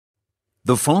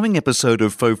The following episode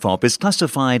of FOFOP is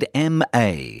classified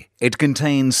MA. It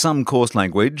contains some coarse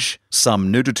language, some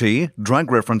nudity,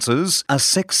 drug references, a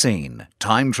sex scene,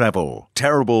 time travel,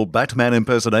 terrible Batman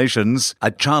impersonations, a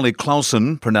Charlie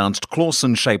Clausen, pronounced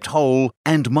Clausen-shaped hole,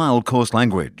 and mild coarse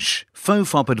language.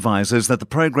 FOFOP advises that the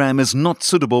program is not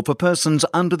suitable for persons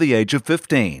under the age of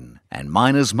 15, and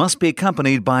minors must be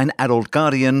accompanied by an adult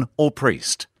guardian or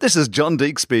priest. This is John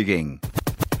Deek speaking.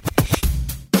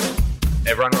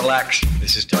 Everyone relax.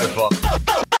 This is FOFOP.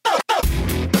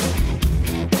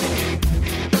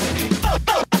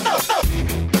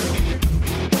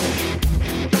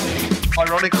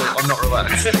 Ironically, I'm not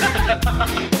relaxed.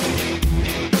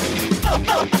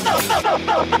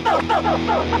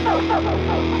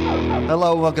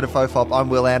 Hello and welcome to FOFOP. I'm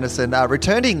Will Anderson.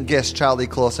 Returning guest Charlie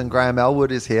Clausen, Graham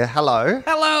Elwood is here. Hello.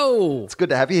 Hello. It's good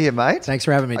to have you here, mate. Thanks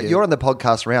for having me, dude. You're on the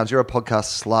podcast rounds. You're a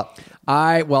podcast slut.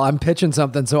 I'm pitching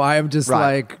something, so I am just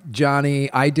like,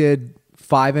 Johnny, I did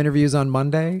 5 interviews on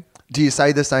Monday. Do you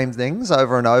say the same things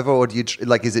over and over, or do you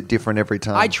is it different every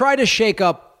time? I try to shake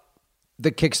up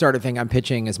the Kickstarter thing I'm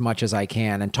pitching as much as I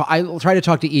can, and I try to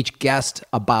talk to each guest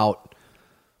about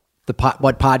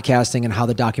what podcasting and how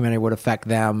the documentary would affect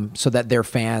them, so that their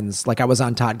fans. Like I was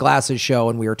on Todd Glass's show,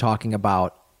 and we were talking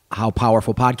about how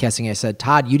powerful podcasting is. I said,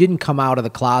 Todd, you didn't come out of the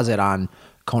closet on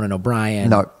Conan O'Brien.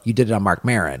 No, you did it on Mark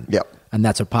Maron. Yep. And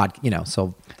that's what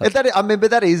so. But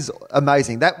that is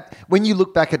amazing. That when you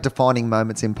look back at defining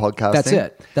moments in podcasting, That's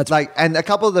it. That's like, and a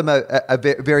couple of them are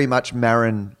very much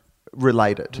Maron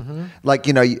related. Mm-hmm. Like,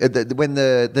 when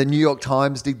the New York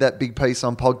Times did that big piece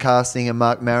on podcasting and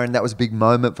Mark Maron, that was a big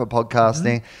moment for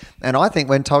podcasting. Mm-hmm. And I think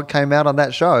when Todd came out on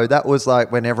that show, that was like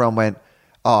when everyone went,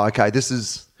 "Oh, okay, this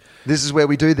is where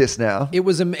we do this now." It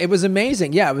was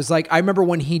amazing. Yeah, it was like I remember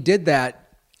when he did that.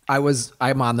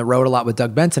 I'm on the road a lot with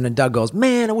Doug Benson, and Doug goes,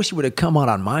 "Man, I wish you would have come out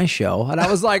on my show." And I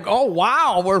was like, "Oh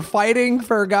wow, we're fighting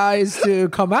for guys to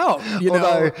come out."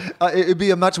 Although it'd be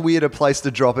a much weirder place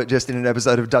to drop it just in an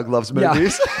episode of Doug Loves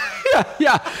Movies.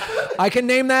 Yeah. I can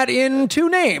name that in 2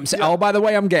 names. Yeah. Oh, by the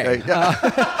way, I'm gay.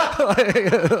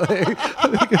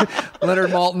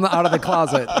 Leonard Maltin out of the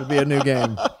closet would be a new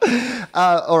game.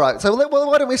 All right. So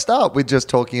why don't we start with just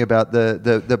talking about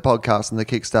the podcast and the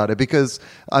Kickstarter? Because,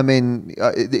 I mean,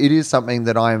 it is something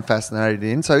that I am fascinated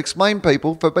in. So explain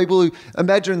for people who,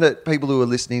 imagine that people who are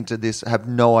listening to this have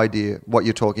no idea what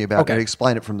you're talking about. Okay. And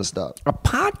explain it from the start. A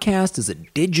podcast is a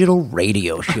digital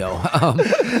radio show.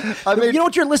 I mean, you know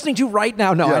what you're listening to right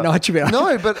now? No, yeah. I know what you mean.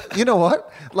 No, but you know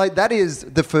what? Like, that is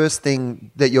the first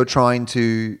thing that you're trying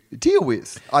to deal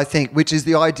with, I think, which is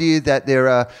the idea that there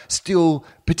are still,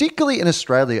 particularly in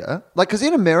Australia, like, because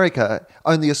in America,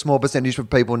 only a small percentage of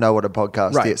people know what a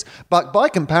podcast is. But by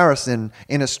comparison,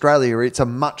 in Australia, it's a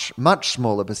much, much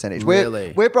smaller percentage.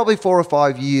 Really? We're probably 4 or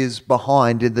 5 years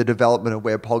behind in the development of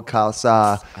where podcasts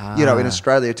are, in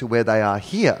Australia to where they are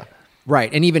here.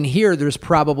 Right. And even here, there's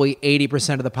probably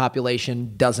 80% of the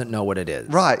population doesn't know what it is.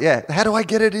 Right, yeah. How do I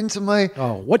get it into my...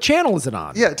 Oh, what channel is it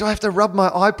on? Yeah, do I have to rub my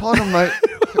iPod on my...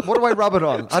 What do I rub it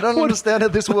on? I don't understand how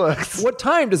this works. What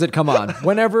time does it come on?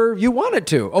 Whenever you want it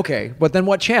to. Okay, but then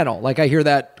what channel? Like, I hear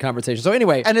that conversation. So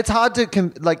anyway... And it's hard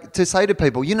to say to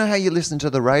people, you know how you listen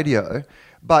to the radio...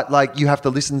 But like you have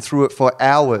to listen through it for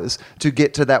hours to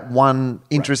get to that one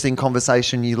interesting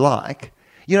conversation you like.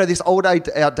 You know, this old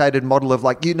outdated model of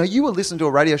like, you will listen to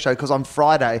a radio show because on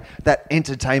Friday that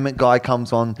entertainment guy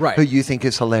comes on who you think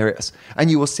is hilarious.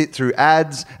 And you will sit through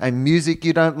ads and music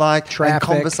you don't like, traffic,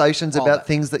 and conversations about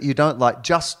things that you don't like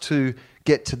just to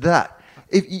get to that.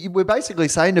 We're basically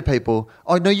saying to people,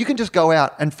 oh, no, you can just go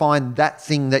out and find that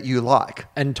thing that you like.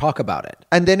 And talk about it.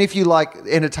 And then if you like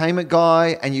entertainment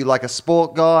guy and you like a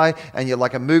sport guy and you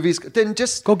like a movies, then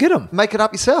just... Go get them. Make it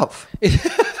up yourself.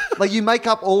 Like you make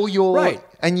up all your... Right.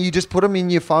 And you just put them in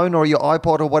your phone or your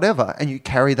iPod or whatever and you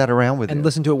carry that around with you. And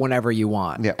listen to it whenever you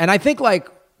want. Yeah. And I think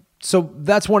so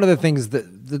that's one of the things that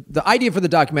the idea for the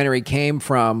documentary came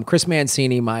from Chris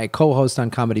Mancini, my co-host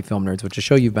on Comedy Film Nerds, which is a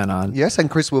show you've been on. Yes,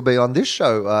 and Chris will be on this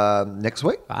show next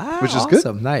week, which is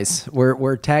awesome. Good. Nice.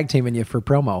 We're tag teaming you for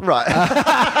promo. Right.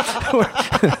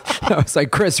 I was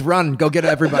like, Chris, run, go get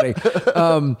everybody.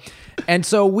 And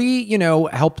so we,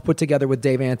 helped put together with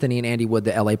Dave Anthony and Andy Wood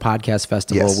the LA Podcast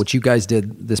Festival, which you guys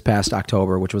did this past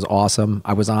October, which was awesome.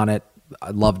 I was on it. I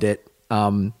loved it.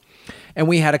 And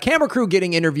we had a camera crew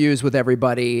getting interviews with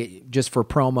everybody just for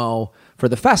promo for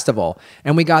the festival.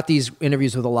 And we got these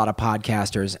interviews with a lot of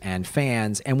podcasters and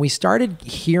fans. And we started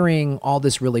hearing all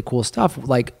this really cool stuff,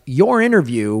 like your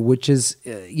interview, which is,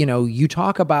 you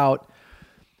talk about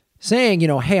saying,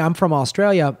 hey, I'm from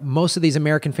Australia. Most of these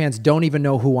American fans don't even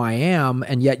know who I am.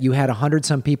 And yet you had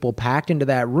 100-some people packed into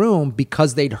that room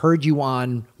because they'd heard you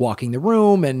on Walking the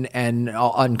Room and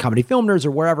on Comedy Film Nerds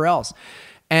or wherever else.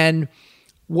 And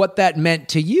what that meant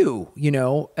to you,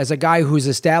 as a guy who's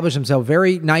established himself,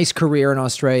 very nice career in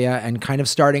Australia and kind of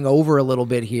starting over a little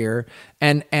bit here,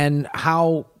 and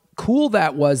how cool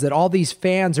that was that all these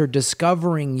fans are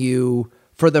discovering you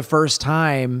for the first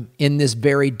time in this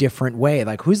very different way.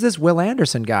 Like, who's this Will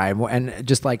Anderson guy? And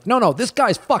just like, no, this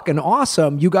guy's fucking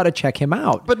awesome. You got to check him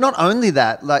out. But not only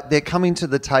that, like they're coming to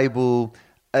the table,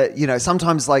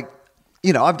 sometimes like,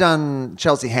 I've done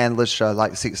Chelsea Handler's show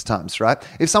like 6 times, right?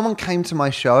 If someone came to my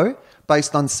show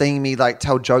based on seeing me like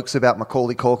tell jokes about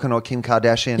Macaulay Culkin or Kim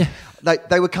Kardashian,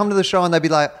 they would come to the show and they'd be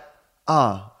like,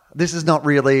 this is not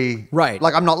really right.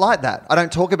 Like, I'm not like that. I don't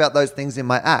talk about those things in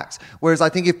my acts. Whereas I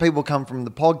think if people come from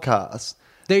the podcast,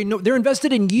 they're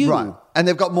invested in you, right? And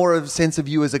they've got more of a sense of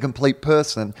you as a complete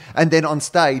person. And then on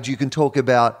stage, you can talk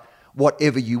about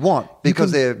whatever you want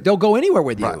because they'll go anywhere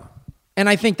with you. Right. And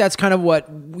I think that's kind of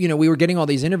what, we were getting all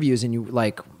these interviews and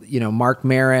Mark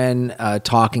Maron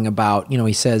talking about,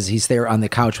 he says he's there on the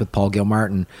couch with Paul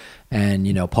Gilmartin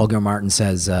and, Paul Gilmartin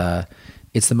says,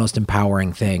 it's the most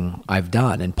empowering thing I've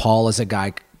done. And Paul is a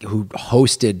guy who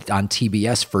hosted on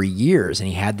TBS for years and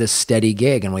he had this steady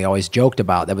gig and we always joked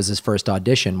about that was his first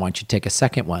audition. Why don't you take a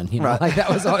second one? Right. Like that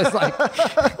was always like,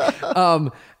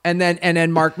 and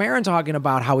then Mark Maron talking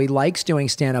about how he likes doing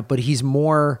stand-up, but he's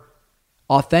more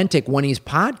authentic when he's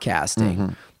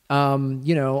podcasting.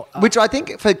 Which I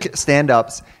think for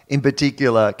stand-ups in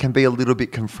particular can be a little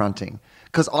bit confronting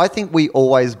because I think we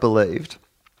always believed,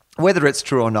 whether it's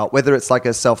true or not, whether it's like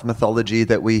a self-mythology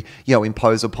that we,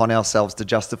 impose upon ourselves to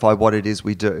justify what it is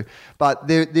we do. But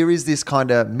there is this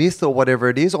kind of myth or whatever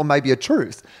it is, or maybe a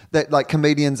truth, that like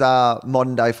comedians are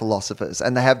modern-day philosophers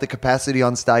and they have the capacity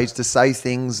on stage to say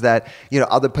things that,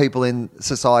 other people in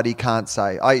society can't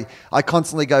say. I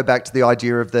constantly go back to the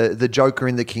idea of the Joker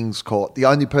in the King's Court. The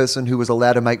only person who was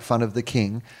allowed to make fun of the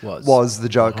king was the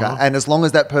Joker. And as long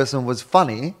as that person was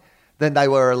funny, then they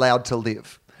were allowed to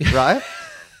live, right?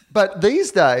 But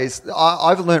these days,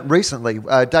 I've learned recently,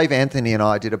 Dave Anthony and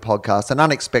I did a podcast, an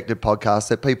unexpected podcast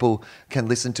that people can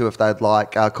listen to if they'd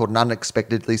like, called An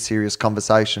Unexpectedly Serious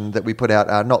Conversation that we put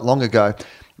out not long ago.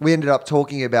 We ended up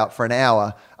talking about for an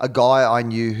hour a guy I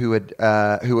knew who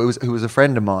was a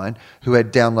friend of mine who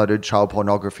had downloaded child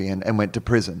pornography and went to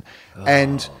prison.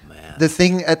 Man. The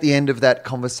thing at the end of that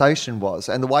conversation was,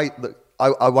 and the way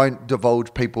I won't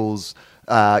divulge people's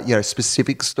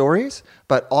specific stories,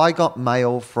 but I got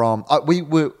mail from we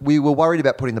were worried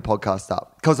about putting the podcast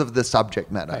up because of the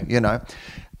subject matter, and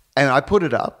I put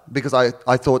it up because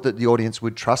I thought that the audience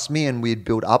would trust me and we'd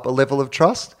build up a level of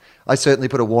trust. I certainly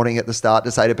put a warning at the start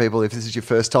to say to people, if this is your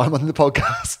first time on the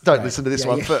podcast, don't listen to this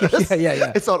one first.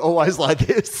 Yeah. It's not always like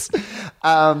this.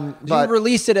 But you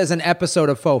released it as an episode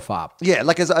of FOFOP. Yeah,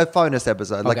 like as a bonus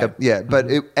episode. Okay. But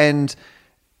it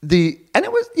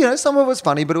was, some of it was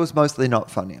funny, but it was mostly not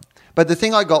funny. But the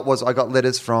thing I got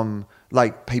letters from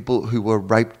like people who were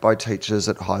raped by teachers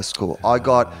at high school. I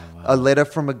got a letter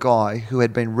from a guy who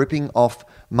had been ripping off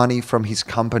money from his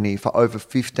company for over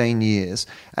 15 years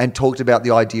and talked about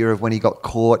the idea of when he got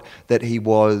caught that he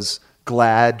was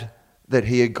glad that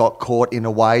he had got caught in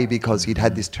a way because he'd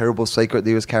had this terrible secret that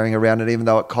he was carrying around, and even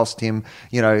though it cost him,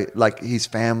 like his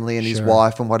family and his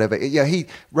wife and whatever. Yeah, he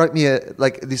wrote me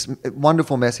this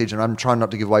wonderful message, and I'm trying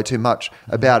not to give away too much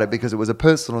about it because it was a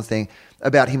personal thing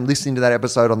about him listening to that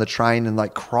episode on the train and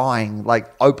like crying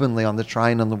like openly on the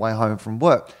train on the way home from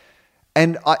work.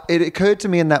 And it occurred to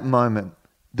me in that moment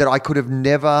that I could have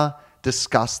never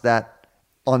discussed that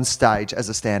on stage as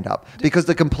a stand-up because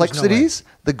the complexities,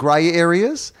 the grey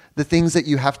areas, the things that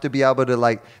you have to be able to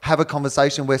like have a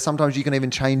conversation where sometimes you can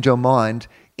even change your mind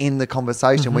in the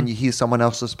conversation when you hear someone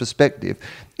else's perspective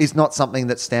is not something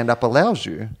that stand-up allows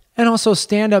you. And also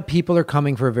stand-up people are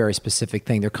coming for a very specific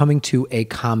thing. They're coming to a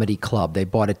comedy club. They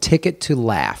bought a ticket to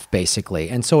laugh, basically.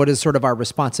 And so it is sort of our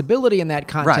responsibility in that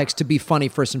context to be funny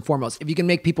first and foremost. If you can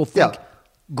make people think... Yeah.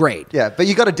 Great. Yeah, but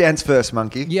you got to dance first,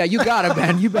 monkey. Yeah, you got to,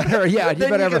 man. You better,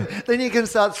 Then you can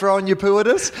start throwing your poo at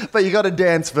us, but you got to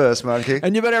dance first, monkey.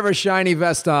 And you better have a shiny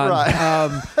vest on.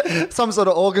 Right. Some sort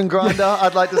of organ grinder.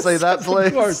 I'd like to see that, please.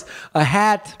 Of course. A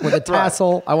hat with a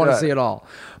tassel. Right. I want to see it all.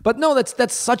 But no,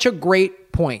 that's such a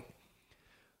great point.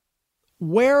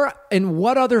 Where and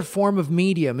what other form of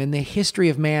medium in the history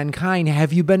of mankind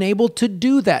have you been able to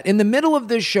do that? In the middle of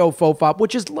this show, FOFOP,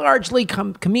 which is largely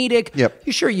comedic,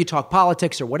 you talk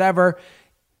politics or whatever,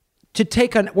 we're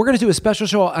going to do a special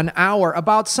show, an hour,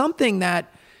 about something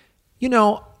that,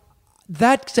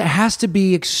 that has to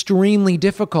be extremely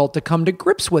difficult to come to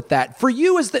grips with that. For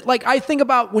you, is that like, I think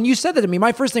about when you said that to me,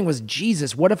 my first thing was,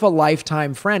 Jesus, what if a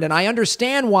lifetime friend? And I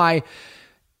understand why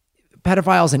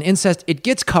pedophiles and incest, it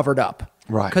gets covered up.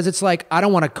 Right. Because it's like, I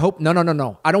don't want to cope. No.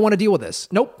 I don't want to deal with this.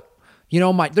 Nope. You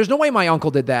know, there's no way my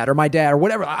uncle did that or my dad or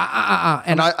whatever.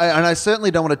 And I certainly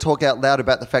don't want to talk out loud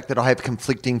about the fact that I have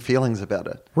conflicting feelings about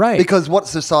it. Right. Because what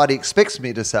society expects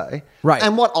me to say, right,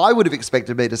 and what I would have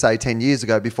expected me to say 10 years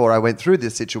ago before I went through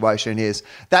this situation is,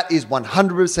 that is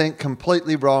 100%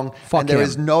 completely wrong. Fuck and there him.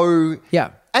 is no...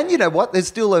 Yeah. And you know what? There's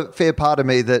still a fair part of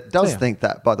me that does think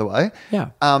that, by the way.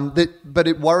 Yeah. But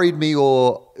it worried me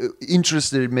or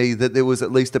interested me that there was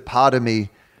at least a part of me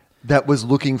that was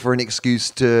looking for an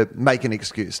excuse to make an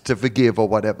excuse, to forgive or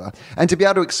whatever. And to be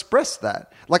able to express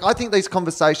that. Like, I think these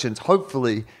conversations,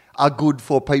 hopefully, are good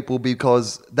for people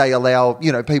because they allow,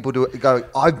 you know, people to go,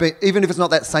 I've been, even if it's not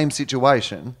that same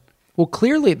situation. Well,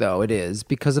 clearly, though, it is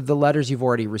because of the letters you've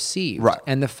already received. Right.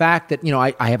 And the fact that, you know,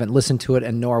 I haven't listened to it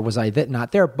and nor was I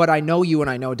not there, but I know you and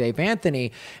I know Dave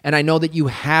Anthony, and I know that you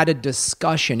had a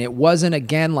discussion. It wasn't,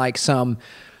 again, like some,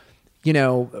 you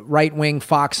know, right-wing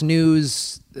Fox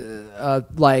News,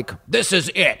 like, this is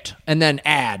it, and then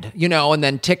ad, you know, and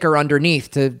then ticker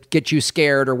underneath to get you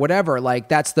scared or whatever. Like,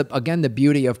 that's the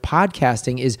beauty of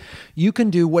podcasting is you can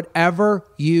do whatever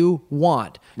you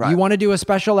want. Right. You want to do a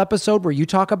special episode where you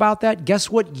talk about that? Guess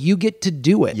what? You get to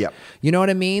do it. Yep. You know what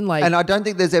I mean? Like, and I don't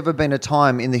think there's ever been a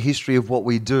time in the history of what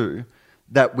we do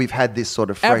that we've had this sort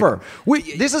of freedom. Ever.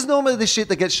 This is normally the shit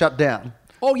that gets shut down.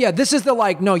 Oh yeah, this is the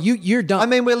like, no, you're done. I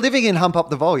mean, we're living in Hump Up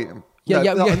the Volume. Yeah,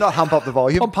 no, yeah. Not Hump Up the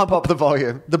Volume. Pump Up the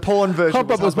Volume. The porn version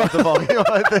was Hump Up the Volume,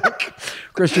 I think.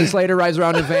 Christian Slater rides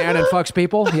around in a van and fucks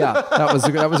people. Yeah, that was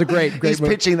a great He's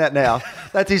movie. pitching that now.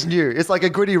 That's his new. It's like a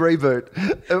gritty reboot.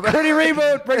 Gritty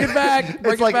reboot. Bring it back.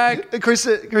 Bring it back.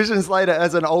 Christian Slater,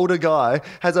 as an older guy,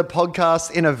 has a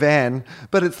podcast in a van,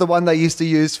 but it's the one they used to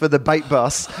use for the bait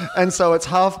bus. And so it's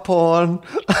half porn,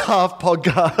 half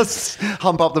podcast,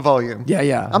 Hump Up the Volume.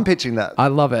 Yeah. I'm pitching that. I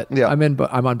love it. Yeah.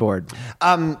 I'm on board.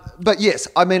 But yes,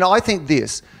 I mean, I think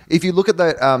this, if you look at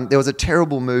that, there was a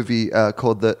terrible movie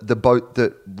called The Boat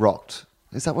That Rocked.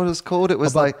 Is that what it was called? It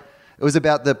was it was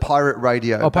about the pirate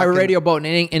radio. Oh, pirate radio boat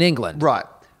in England. Right.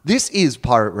 This is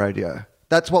pirate radio.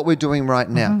 That's what we're doing right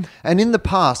now. Mm-hmm. And in the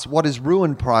past, what has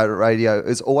ruined pirate radio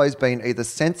has always been either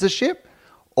censorship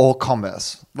or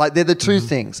commerce. Like, they're the two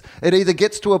things. It either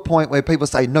gets to a point where people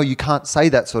say, no, you can't say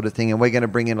that sort of thing, and we're going to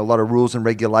bring in a lot of rules and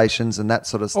regulations and that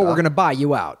sort of stuff. Or we're going to buy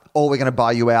you out. Or we're going to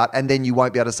buy you out, and then you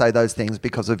won't be able to say those things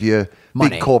because of your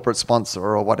money, big corporate sponsor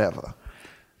or whatever.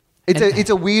 It's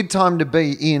a weird time to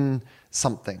be in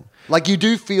something. Like, you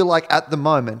do feel like at the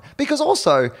moment, because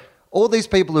also all these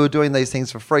people who are doing these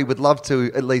things for free would love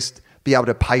to at least be able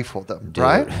to pay for them,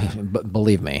 right? But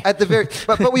believe me. At the very,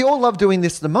 but we all love doing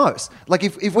this the most. Like,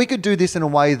 if we could do this in a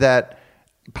way that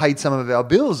paid some of our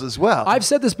bills as well. I've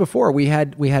said this before. We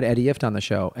had Eddie Ift on the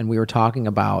show, and we were talking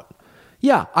about,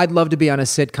 yeah, I'd love to be on a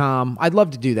sitcom. I'd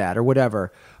love to do that or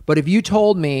whatever. But if you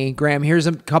told me, Graham, here's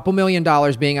a couple $1 million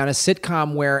being on a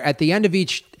sitcom where at the end of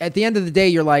the day,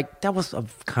 you're like, that was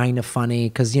kind of funny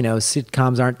because, you know,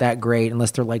 sitcoms aren't that great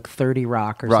unless they're like 30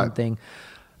 Rock or something.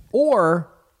 Or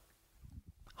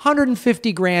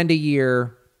 $150,000 a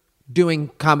year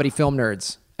doing comedy film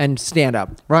nerds and stand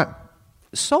up. Right.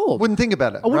 Sold. Wouldn't think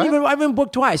about it. I've been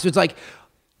booked twice. So it's like,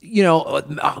 you know,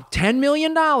 $10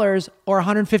 million or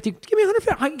 150. Give me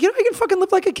 150. I can fucking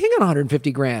live like a king on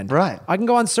 150 grand. Right. I can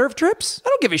go on surf trips. I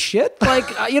don't give a shit.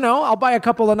 Like, you know, I'll buy a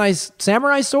couple of nice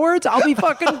samurai swords. I'll be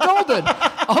fucking golden.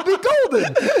 I'll be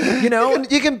golden. You know,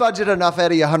 you can budget enough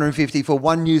out of your 150 for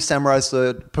one new samurai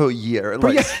sword per year. At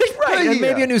least. Right. And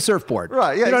maybe a new surfboard.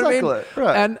 Right. Yeah. You know exactly. What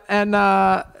I mean? Right.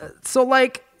 And so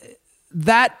like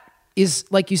that is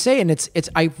like you say, and it's.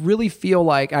 I really feel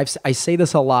like I say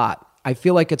this a lot. I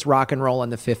feel like it's rock and roll in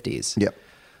the 50s. Yep.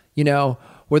 You know,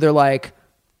 where they're like,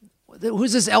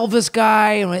 who's this Elvis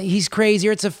guy? He's crazy,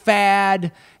 or it's a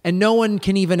fad. And no one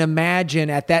can even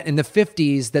imagine in the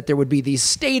 50s that there would be these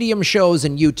stadium shows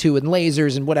and U2 and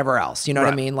lasers and whatever else. You know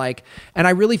what I mean? Like, and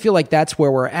I really feel like that's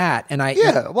where we're at. And I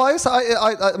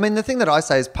mean, the thing that I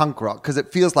say is punk rock, because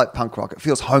it feels like punk rock. It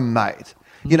feels homemade.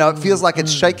 You know, it feels like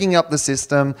it's shaking up the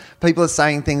system. People are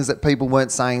saying things that people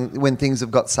weren't saying when things have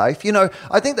got safe. You know,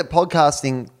 I think that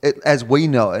podcasting, as we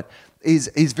know it,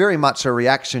 is very much a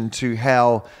reaction to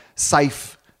how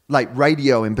safe, like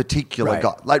radio in particular,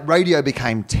 got. Like, radio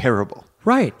became terrible.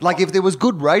 Right. Like if there was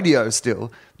good radio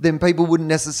still, then people wouldn't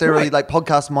necessarily, Right. like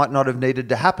podcasts might not have needed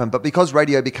to happen. But because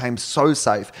radio became so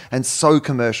safe and so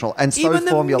commercial and so Even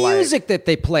the formulaic. music that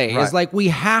they play Right. is like, we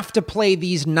have to play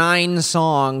these 9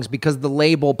 songs because the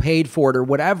label paid for it or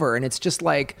whatever. And it's just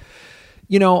like,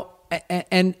 you know,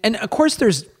 and of course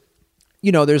there's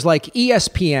like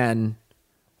ESPN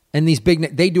and these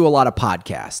big, they do a lot of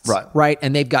podcasts. Right.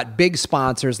 And they've got big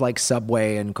sponsors like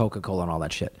Subway and Coca-Cola and all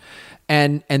that shit.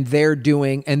 And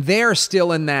they're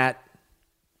still in that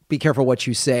be careful what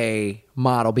you say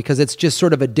model, because it's just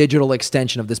sort of a digital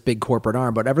extension of this big corporate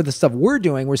arm. But whatever the stuff we're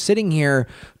doing, we're sitting here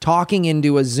talking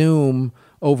into a Zoom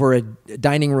over a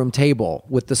dining room table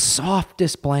with the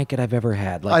softest blanket I've ever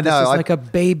had. Like, I know. This is like a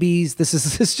baby's. This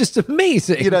is just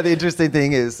amazing. You know, the interesting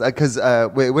thing is, because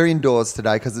we're indoors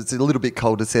today because it's a little bit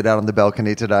cold to sit out on the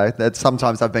balcony today.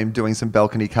 Sometimes I've been doing some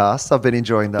balcony casts. I've been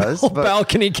enjoying those.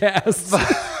 Balcony casts.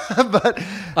 But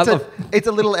it's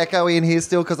a little echoey in here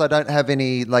still because I don't have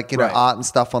any art and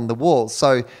stuff on the walls.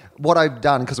 So what I've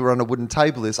done, because we're on a wooden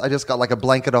table, is I just got like a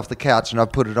blanket off the couch and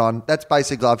I've put it on. That's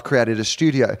basically, I've created a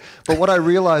studio. But what I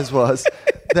realized was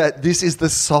that this is the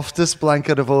softest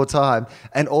blanket of all time.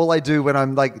 And all I do when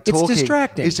I'm like talking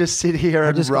is just sit here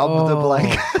and rub the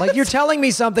blanket. Like you're telling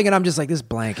me something and I'm just like, this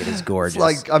blanket is gorgeous. It's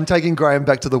like I'm taking Graham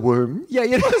back to the womb. Yeah,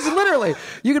 it is literally.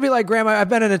 You could be like, Graham, I've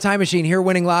been in a time machine here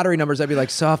winning lottery numbers. I'd be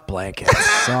like, soft blanket,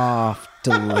 soft,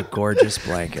 gorgeous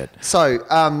blanket. So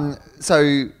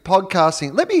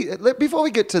podcasting. Before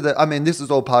we get to this is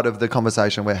all part of the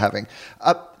conversation we're having.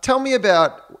 Tell me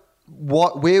about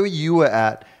where you were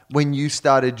at when you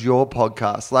started your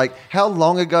podcast. Like, how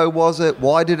long ago was it?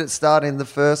 Why did it start in the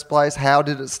first place? How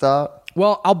did it start?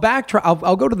 Well, I'll backtrack.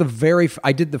 I'll go to the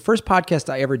first podcast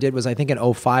I ever did was, I think,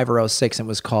 in 05 or 06, and it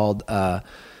was called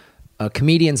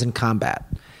Comedians in Combat.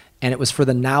 And it was for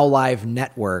the Now Live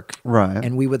network. Right.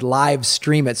 And we would live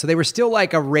stream it. So they were still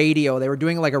like a radio. They were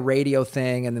doing like a radio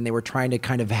thing, and then they were trying to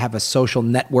kind of have a social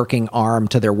networking arm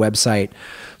to their website.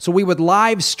 So we would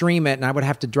live stream it, and I would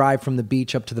have to drive from the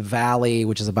beach up to the valley,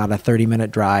 which is about a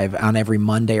 30-minute drive on every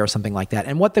Monday or something like that.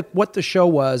 And what the show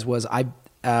was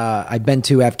I'd been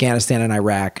to Afghanistan and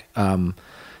Iraq to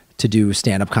do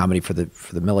stand-up comedy for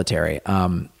the military.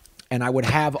 And I would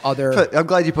have other... I'm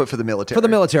glad you put for the military. For the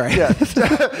military. Yeah.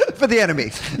 For the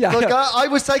enemy. Yeah. Look, I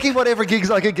was taking whatever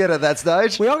gigs I could get at that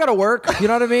stage. We all got to work. You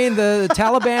know what I mean? The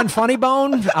Taliban Funny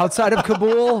Bone outside of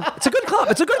Kabul. It's a good club.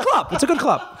 For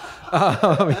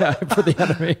the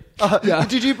enemy.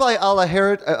 Did you play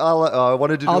I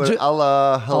wanted to do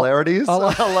Hilarities.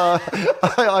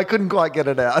 I couldn't quite get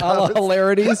it out.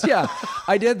 Hilarities. Yeah.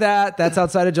 I did that. That's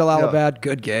outside of Jalalabad. Yeah.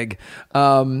 Good gig.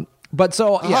 But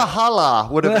so, yeah. Hala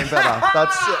would have been better.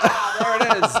 That's there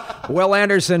it is.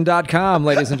 WillAnderson.com,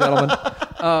 ladies and gentlemen.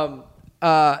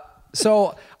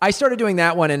 So I started doing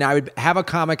that one, and I would have a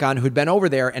comic on who'd been over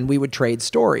there, and we would trade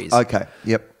stories. Okay.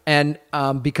 Yep. And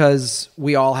because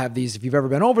we all have these, if you've ever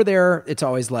been over there, it's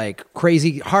always like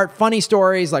crazy, funny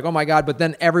stories, like, oh my God. But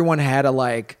then everyone had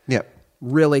a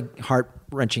really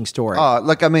heart-wrenching story.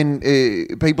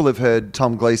 People have heard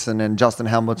Tom Gleason and Justin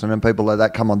Hamilton and people like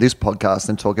that come on this podcast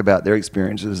and talk about their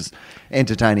experiences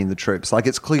entertaining the troops. Like,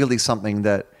 it's clearly something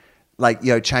that,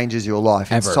 changes your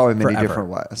life in so many different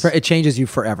ways. It changes you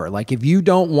forever. Like, if you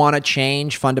don't want to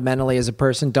change fundamentally as a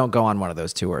person, don't go on one of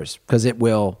those tours, because it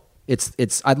will.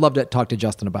 I'd love to talk to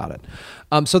Justin about it.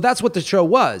 So that's what the show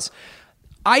was.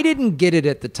 I didn't get it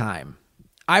at the time.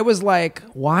 I was like,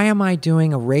 why am I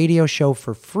doing a radio show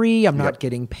for free? I'm not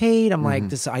getting paid. I'm like,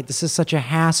 this is such a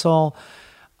hassle.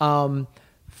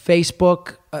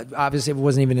 Facebook, obviously, it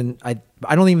wasn't even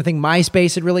I don't even think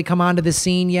MySpace had really come onto the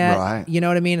scene yet. Right. You know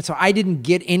what I mean? So I didn't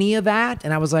get any of that.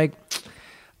 And I was like,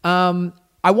 I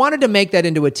wanted to make that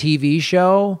into a TV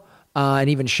show, and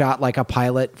even shot like a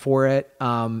pilot for it.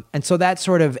 And so that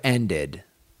sort of ended.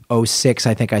 06,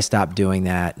 I think I stopped doing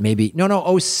that. Maybe,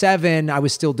 07, I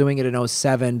was still doing it in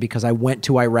 07 because I went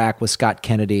to Iraq with Scott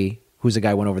Kennedy, who's a guy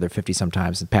who went over there 50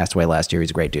 sometimes and passed away last year. He's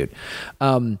a great dude.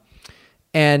 And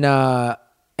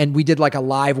we did like a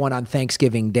live one on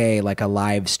Thanksgiving Day, like a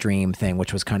live stream thing,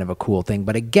 which was kind of a cool thing.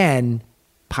 But again,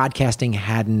 podcasting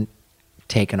hadn't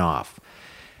taken off.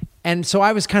 And so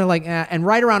I was kind of like, and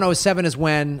right around 07 is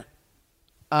when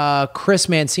Chris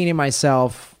Mancini and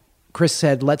myself, Chris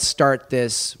said, let's start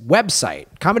this website.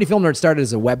 Comedy Film Nerd started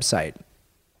as a website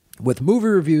with movie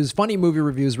reviews, funny movie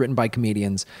reviews written by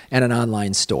comedians, and an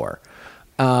online store.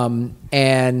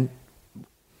 And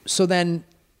so then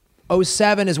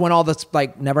 07 is when all this,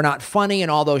 like, Never Not Funny and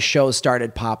all those shows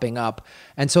started popping up.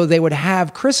 And so they would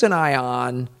have Chris and I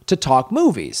on to talk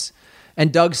movies.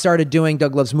 And Doug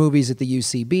Loves Movies at the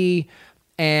UCB.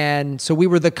 And so we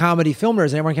were the comedy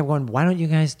filmers, and everyone kept going, why don't you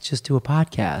guys just do a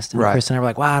podcast? And Right. Chris and I were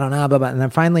like, well, I don't know. Blah, blah. And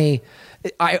then finally,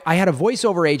 I had a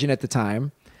voiceover agent at the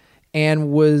time,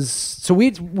 and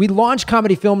we launched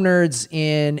Comedy Film Nerds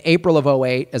in April of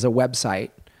 2008 as a website.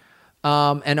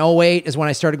 And 2008 is when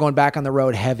I started going back on the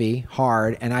road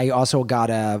hard. And I also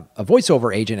got a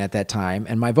voiceover agent at that time.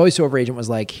 And my voiceover agent was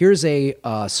like, here's a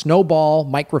snowball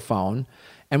microphone,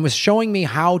 and was showing me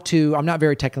how to, I'm not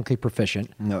very technically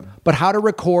proficient, but how to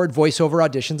record voiceover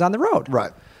auditions on the road.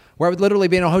 Right. Where I would literally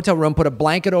be in a hotel room, put a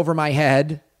blanket over my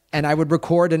head, and I would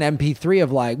record an MP3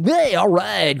 of like, hey, all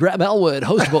right, Graham Elwood,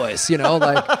 host voice,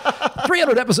 like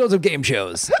 300 episodes of game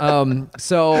shows.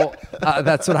 So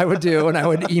that's what I would do, and I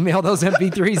would email those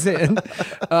MP3s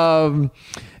in.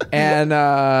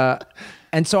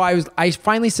 And so I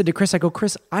finally said to Chris, I go,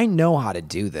 Chris, I know how to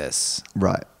do this.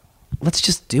 Right. Let's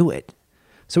just do it.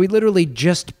 So we literally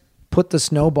just put the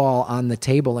snowball on the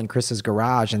table in Chris's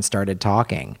garage and started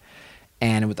talking.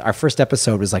 And our first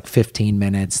episode was like 15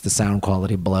 minutes. The sound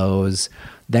quality blows.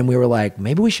 Then we were like,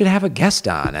 maybe we should have a guest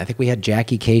on. I think we had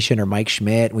Jackie Cation or Mike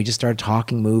Schmidt. And we just started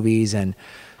talking movies, and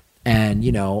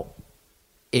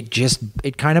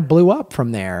it kind of blew up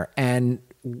from there. And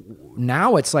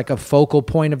now it's like a focal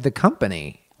point of the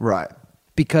company. Right.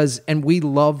 And we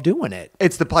love doing it.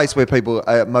 It's the place where people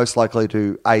are most likely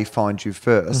to A, find you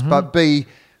first, but B,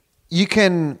 you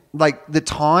can, like, the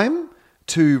time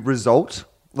to result,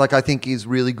 like, I think is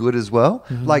really good as well.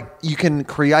 Like, you can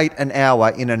create an hour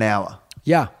in an hour.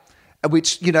 Yeah.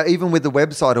 Which, even with the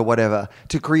website or whatever,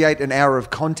 to create an hour of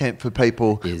content for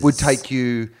people would take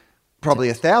you probably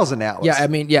 1,000 hours. Yeah, I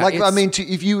mean, yeah.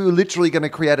 If you were literally going to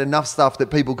create enough stuff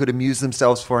that people could amuse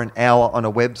themselves for an hour on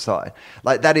a website,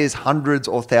 like, that is hundreds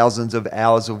or thousands of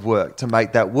hours of work to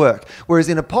make that work. Whereas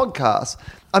in a podcast,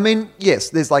 I mean, yes,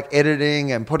 there's like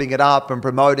editing and putting it up and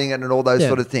promoting it and all those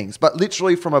sort of things. But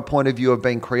literally from a point of view of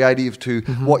being creative to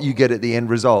what you get at the end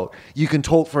result, you can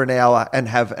talk for an hour and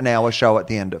have an hour show at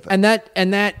the end of it. And that,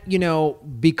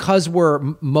 because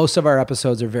most of our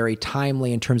episodes are very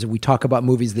timely in terms of we talk about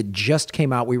movies that just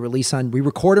came out. We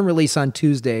record and release on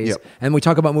Tuesdays, and we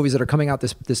talk about movies that are coming out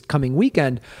this coming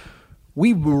weekend.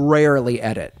 We rarely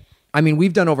edit. I mean,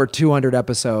 we've done over 200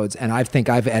 episodes, and I think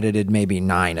I've edited maybe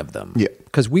 9 of them. Yeah.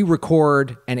 Because we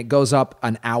record, and it goes up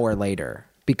an hour later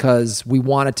because we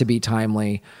want it to be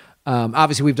timely.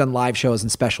 Obviously, we've done live shows and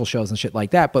special shows and shit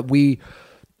like that, but we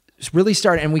really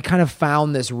started, and we kind of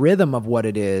found this rhythm of what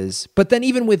it is. But then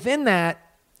even within that,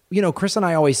 Chris and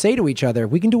I always say to each other,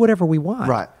 we can do whatever we want.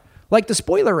 Right. Like the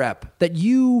spoiler rep that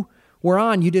you were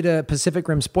on. You did a Pacific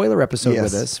Rim spoiler episode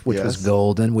with us, which was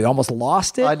golden. We almost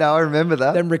lost it. I know, I remember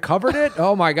that. Then recovered it.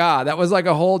 Oh my God. That was like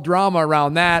a whole drama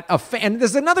around that. And this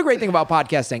is another great thing about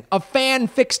podcasting. A fan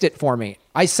fixed it for me.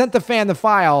 I sent the fan the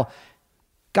file.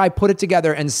 Guy put it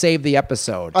together and saved the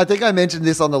episode. I think I mentioned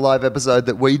this on the live episode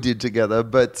that we did together,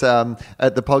 but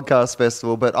at the podcast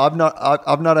festival. But I've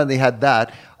not only had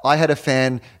that, I had a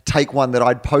fan take one that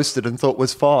I'd posted and thought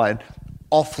was fine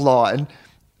offline,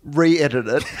 re-edit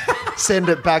it, send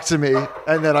it back to me,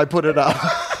 and then I put it up.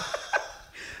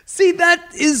 See,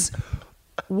 that is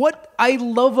what I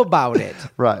love about it.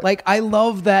 Right. Like, I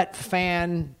love that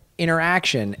fan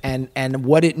interaction and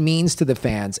what it means to the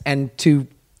fans. And to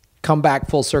come back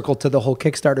full circle to the whole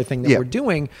Kickstarter thing that we're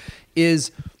doing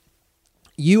is,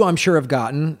 you, I'm sure, have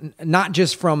gotten, not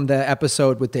just from the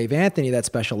episode with Dave Anthony, that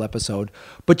special episode,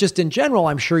 but just in general,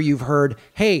 I'm sure you've heard,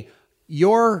 hey,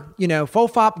 your,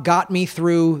 FOFOP got me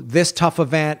through this tough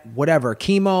event, whatever,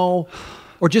 chemo,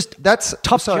 or just that's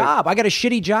tough job. I got a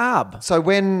shitty job. So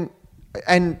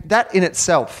and that in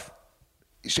itself,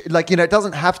 like, it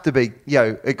doesn't have to be,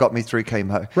 it got me through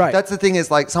chemo. Right. That's the thing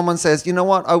is, like, someone says, you know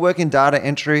what, I work in data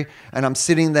entry and I'm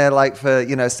sitting there like for,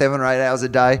 7 or 8 hours a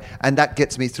day, and that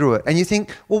gets me through it. And you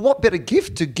think, well, what better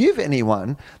gift to give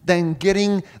anyone than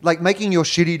making your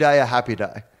shitty day a happy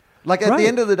day? Like, at the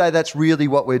end of the day, that's really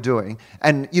what we're doing.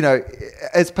 And,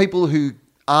 as people who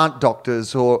aren't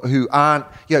doctors or who aren't,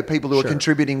 people who are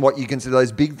contributing what you consider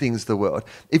those big things to the world.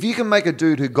 If you can make a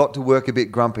dude who got to work a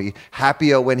bit grumpy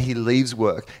happier when he leaves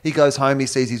work, he goes home, he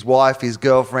sees his wife, his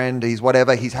girlfriend, he's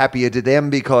whatever, he's happier to them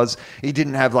because he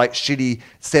didn't have like shitty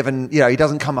 7, he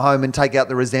doesn't come home and take out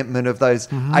the resentment of those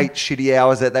 8 shitty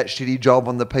hours at that shitty job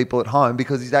on the people at home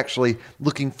because he's actually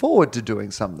looking forward to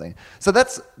doing something. So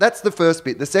that's the first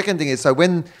bit. The second thing is, so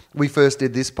when we first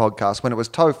did this podcast, when it was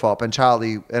TOFOP and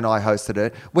Charlie and I hosted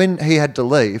it, when he had to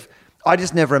leave, I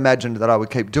just never imagined that I would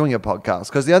keep doing a podcast,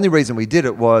 because the only reason we did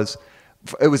it was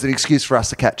an excuse for us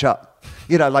to catch up.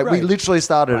 We literally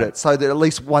started it so that at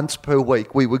least once per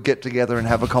week we would get together and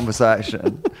have a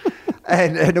conversation.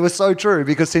 And it was so true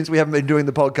because since we haven't been doing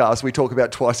the podcast, we talk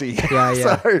about Twatty.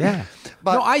 Yeah.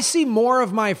 But no, I see more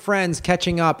of my friends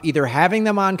catching up, either having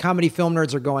them on Comedy Film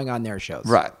Nerds or going on their shows.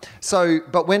 Right. So,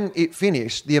 but when it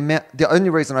finished, the only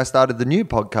reason I started the new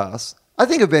podcast, I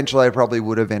think eventually I probably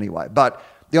would have anyway, but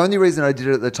the only reason I did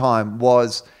it at the time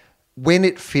was when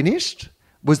it finished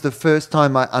was the first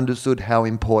time I understood how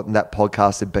important that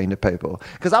podcast had been to people.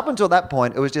 Because up until that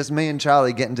point, it was just me and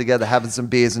Charlie getting together, having some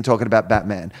beers and talking about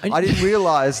Batman. I didn't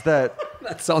realize that...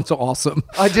 That sounds awesome.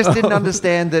 I just didn't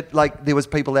understand that like there was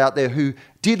people out there who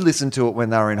did listen to it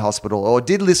when they were in hospital, or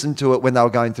did listen to it when they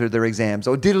were going through their exams,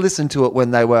 or did listen to it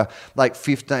when they were like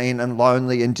 15 and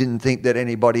lonely and didn't think that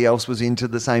anybody else was into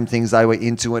the same things they were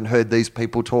into, and heard these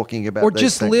people talking about or these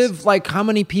just things. Live like how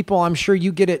many people, I'm sure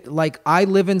you get it, like I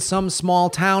live in some small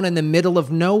town in the middle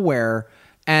of nowhere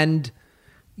and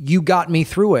you got me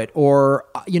through it. Or,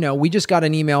 you know, we just got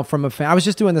an email from a fan. I was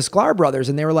just doing the Sklar Brothers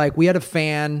and they were like, we had a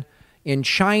fan in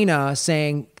China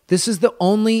saying, this is the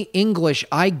only English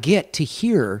I get to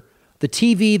hear. The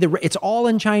TV, it's all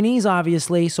in Chinese,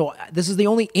 obviously. So this is the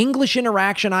only English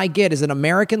interaction I get as an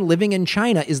American living in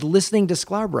China is listening to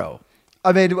Sklarbro.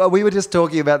 I mean, we were just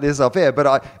talking about this off air,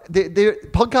 but the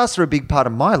podcasts are a big part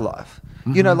of my life.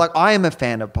 Mm-hmm. You know, like I am a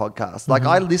fan of podcasts. Like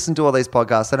I listen to all these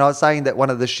podcasts, and I was saying that one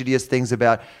of the shittiest things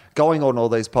about going on all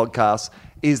these podcasts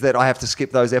is that I have to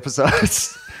skip those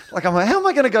episodes. Like, I'm like, how am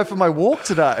I going to go for my walk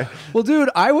today? Well, dude,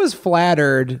 I was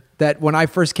flattered that when I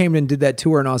first came and did that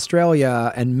tour in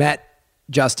Australia and met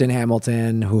Justin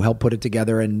Hamilton, who helped put it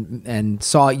together, and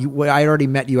saw you. I already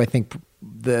met you, I think,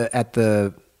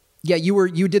 you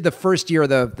did the first year of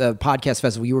the podcast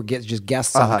festival. You were just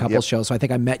guests on a couple shows. So I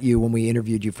think I met you when we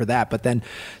interviewed you for that. But then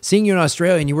seeing you in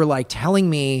Australia, and you were like telling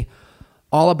me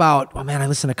all about, oh man, I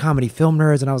listen to Comedy Film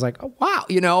Nerds, and I was like, oh wow,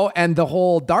 you know, and the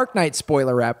whole Dark Knight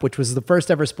spoiler rep, which was the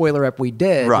first ever spoiler rep we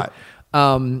did, right?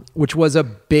 Which was a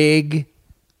big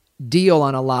deal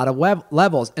on a lot of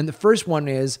levels. And the first one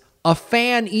is a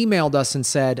fan emailed us and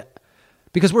said,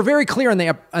 because we're very clear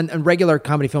on regular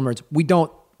Comedy Film Nerds, we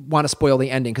don't want to spoil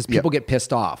the ending because people get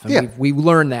pissed off, and we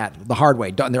learned that the hard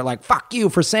way. And they're like, fuck you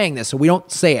for saying this, so we don't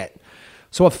say it.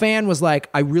 So a fan was like,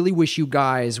 I really wish you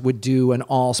guys would do an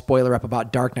all spoiler up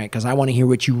about Dark Knight because I want to hear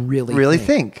what you really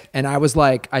think. And I was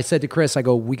like, I said to Chris, I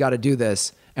go, we got to do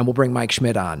this, and we'll bring Mike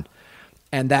Schmidt on.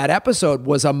 And that episode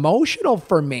was emotional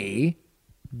for me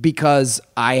because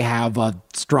I have a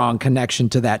strong connection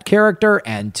to that character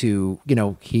and to, you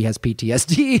know, he has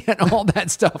PTSD and all that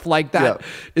stuff like that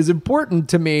is important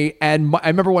to me. And I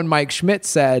remember when Mike Schmidt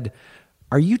said,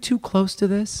 are you too close to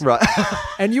this? Right.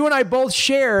 And you and I both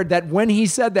shared that when he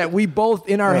said that, we both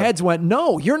in our heads went,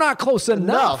 no, you're not close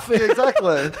enough.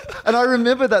 Exactly. And I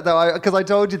remember that though, because I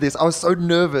told you this. I was so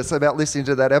nervous about listening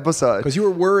to that episode. Because you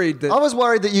were worried that... I was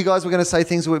worried that you guys were going to say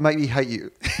things that would make me hate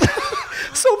you.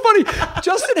 So funny.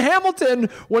 Justin Hamilton,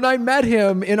 when I met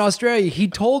him in Australia, he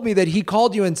told me that he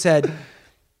called you and said,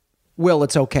 Will,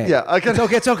 it's okay. Yeah.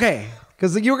 It's okay.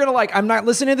 Because you were going to like, I'm not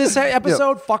listening to this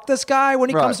episode. Fuck this guy when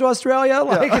he comes to Australia.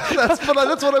 Like, that's what I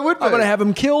would do. I'm going to have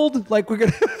him killed. Like, we're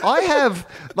going to... I have,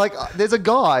 like, there's a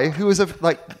guy who is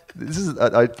this is,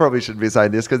 I probably shouldn't be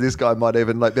saying this because this guy might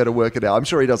even like better work it out. I'm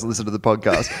sure he doesn't listen to the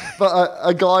podcast. But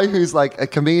a guy who's like a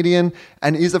comedian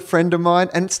and is a friend of mine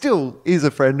and still is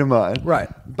a friend of mine. Right.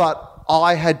 But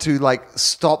I had to like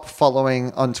stop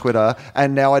following on Twitter,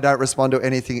 and now I don't respond to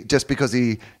anything just because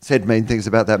he said mean things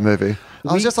about that movie.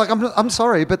 I was just like, I'm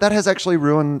sorry, but that has actually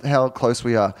ruined how close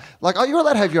we are. Like, you're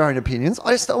allowed to have your own opinions.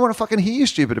 I just don't want to fucking hear your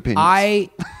stupid opinions.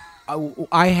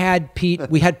 I had Pete.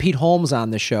 We had Pete Holmes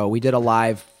on the show. We did a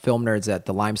live Film Nerds at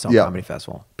the Limestone Comedy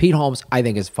Festival. Pete Holmes, I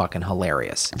think, is fucking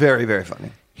hilarious. Very, very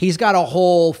funny. He's got a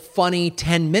whole funny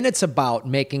 10 minutes about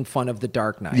making fun of The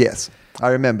Dark Knight. Yes, I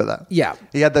remember that. Yeah.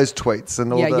 He had those tweets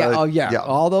and all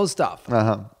all those stuff.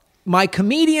 My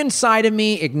comedian side of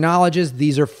me acknowledges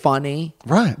these are funny.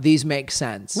 Right. These make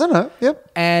sense. No,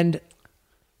 yep.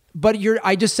 But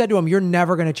I just said to him, you're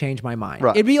never going to change my mind.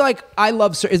 Right. It'd be like,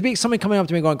 it'd be somebody coming up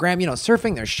to me going, Graham, you know,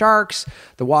 surfing, there's sharks,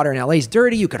 the water in LA is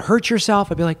dirty, you could hurt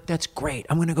yourself. I'd be like, that's great.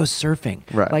 I'm going to go surfing.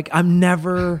 Right. Like, I'm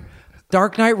never...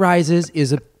 Dark Knight Rises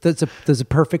is a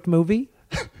perfect movie.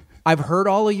 I've heard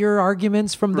all of your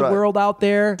arguments from the world out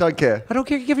there. Don't care. I don't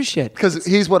care. Give a shit. Because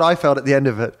here's what I felt at the end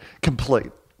of it.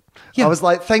 Complete. Yeah. I was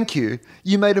like, thank you.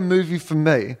 You made a movie for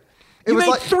me. You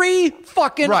made 3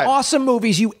 fucking awesome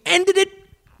movies. You ended it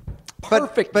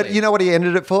perfectly. But you know what he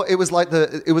ended it for? It was like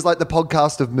the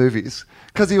podcast of movies.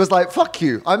 Because he was like, fuck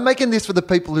you. I'm making this for the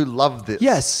people who love this.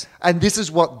 Yes. And this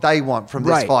is what they want from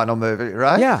this final movie,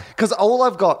 right? Yeah. Because all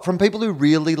I've got from people who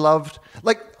really loved...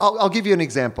 Like, I'll give you an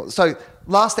example. So,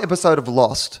 last episode of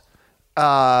Lost,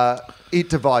 it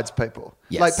divides people.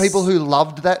 Yes. Like people who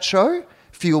loved that show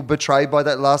feel betrayed by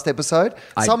that last episode.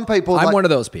 Some people, I'm like, one of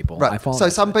those people. right? So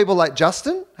some people like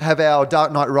Justin have our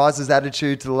Dark Knight Rises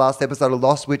attitude to the last episode of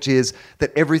Lost, which is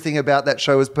that everything about that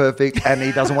show is perfect, and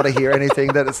he doesn't want to hear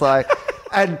anything that it's like.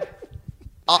 And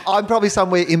I'm probably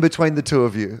somewhere in between the two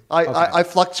of you. I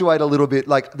fluctuate a little bit.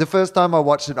 Like the first time I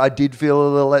watched it, I did feel a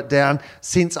little let down.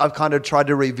 Since I've kind of tried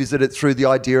to revisit it through the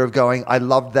idea of going, I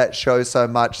loved that show so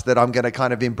much that I'm going to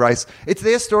kind of embrace. It's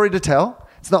their story to tell.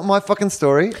 It's not my fucking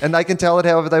story, and they can tell it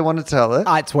however they want to tell it.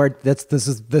 It's where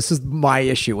this is my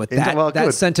issue with that. Well,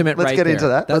 that sentiment Let's right get there. into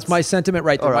that. That's my sentiment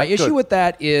right there. All right, my issue good. with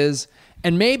that is,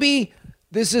 and maybe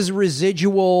this is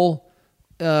residual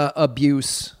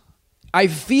abuse. I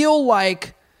feel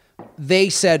like they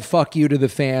said, fuck you to the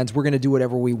fans. We're going to do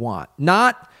whatever we want.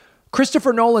 Not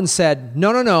Christopher Nolan said,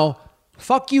 no.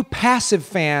 Fuck you, passive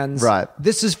fans. Right.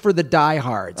 This is for the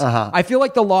diehards. I feel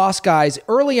like the Lost guys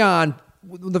early on,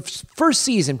 the first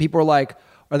season, people were like,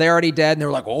 are they already dead? And they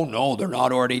were like, oh no, they're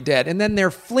not already dead. And then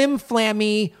they're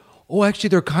flim-flammy. Oh, actually,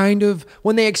 they're kind of...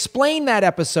 When they explain that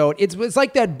episode, it's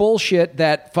like that bullshit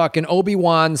that fucking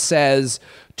Obi-Wan says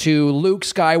to Luke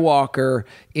Skywalker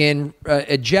in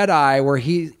a Jedi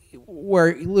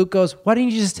where Luke goes, why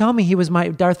didn't you just tell me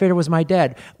Darth Vader was my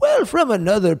dad? Well, from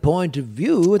another point of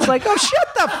view, it's like, oh, shut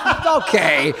the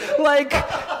okay. Like,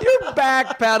 you're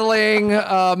backpedaling,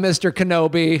 Mr.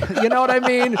 Kenobi. You know what I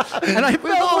mean? And I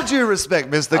With all due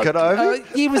respect, Mr. Kenobi.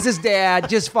 he was his dad.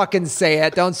 Just fucking say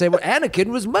it. Don't say, well, Anakin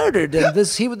was murdered, and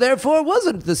he therefore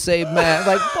wasn't the same man.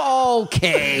 Like,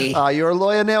 okay. You're a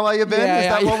lawyer now, are you, Ben? Yeah, Is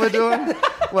that what we're doing?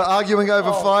 We're arguing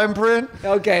over fine print?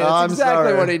 Okay, that's I'm exactly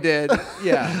sorry. what he did.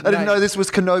 Yeah. I didn't know this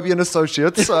was Kenobi and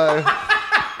Associates, so...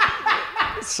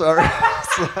 Sorry.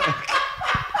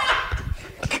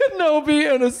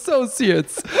 Kenobi and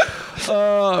Associates.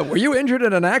 Were you injured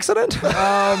in an accident?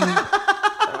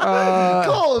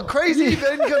 Call Crazy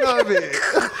Ben Kenobi.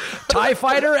 TIE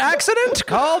fighter accident?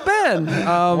 Call Ben.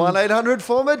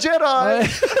 1-800-FORMER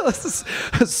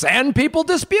Jedi. Sand people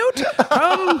dispute?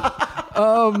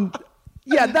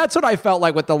 Yeah, that's what I felt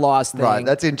like with the Lost thing. Right,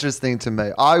 that's interesting to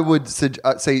me. I would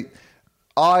see.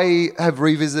 I have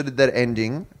revisited that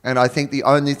ending, and I think the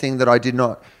only thing that I did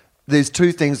not. There's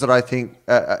two things that I think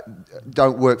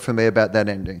don't work for me about that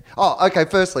ending. Oh, okay.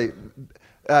 Firstly,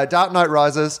 Dark Knight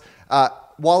Rises.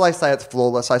 While I say it's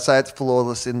flawless, I say it's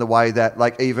flawless in the way that,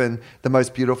 like, even the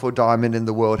most beautiful diamond in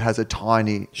the world has a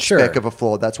tiny speck of a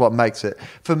flaw. That's what makes it.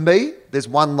 For me, there's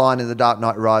one line in The Dark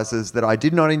Knight Rises that I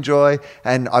did not enjoy,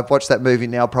 and I've watched that movie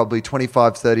now probably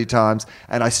 25, 30 times,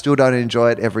 and I still don't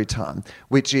enjoy it every time,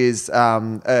 which is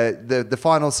the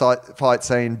final fight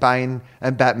scene, Bane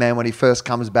and Batman, when he first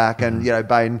comes back, and, you know,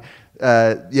 Bane...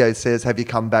 says, have you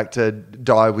come back to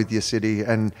die with your city?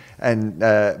 And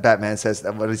Batman says,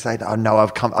 what did he say? Oh, no,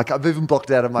 I've come. I've even blocked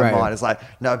it out of my mind. It's like,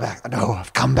 no,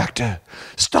 I've come back to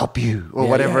stop you, or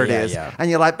whatever it is. Yeah.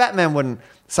 And you're like, Batman wouldn't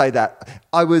say that.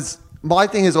 My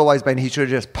thing has always been he should have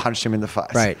just punched him in the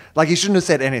face. Right. Like, he shouldn't have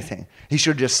said anything. He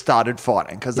should have just started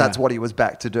fighting, because that's what he was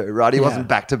back to do, right? He wasn't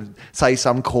back to say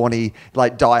some corny,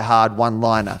 like, die-hard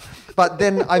one-liner. But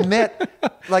then I met,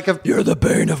 like, you're the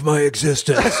bane of my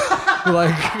existence.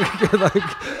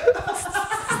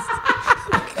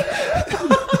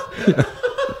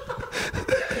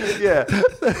 yeah,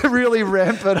 really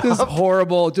ramp it Just up.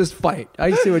 horrible. Just fight.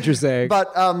 I see what you're saying.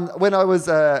 But when I was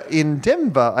in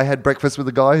Denver, I had breakfast with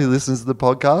a guy who listens to the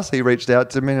podcast. He reached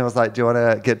out to me and I was like, do you want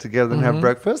to get together and have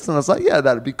breakfast? And I was like, yeah,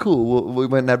 that'd be cool. We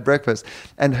went and had breakfast.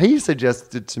 And he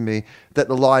suggested to me that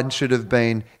the line should have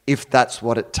been, if that's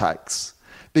what it takes.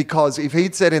 Because if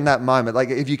he'd said in that moment, like,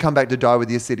 if you come back to die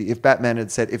with your city, if Batman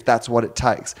had said, if that's what it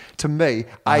takes, to me,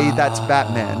 A, that's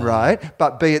Batman, right?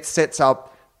 But B, it sets up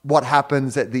what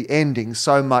happens at the ending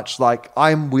so much, like,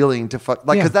 I'm willing to fuck,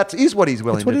 like, because that is what he's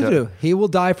willing to do. He will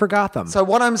die for Gotham. So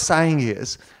what I'm saying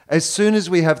is, as soon as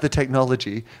we have the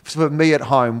technology for me at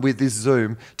home with this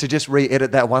Zoom to just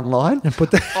re-edit that one line,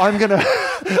 I'm going to,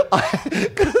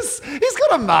 because he's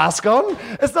got a mask on.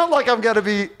 It's not like I'm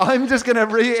just going to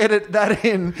re-edit that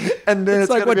in. And then it's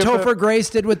like what Topher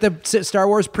Grace did with the Star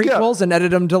Wars prequels and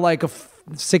edit them to like a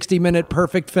 60-minute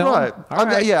perfect film. Right.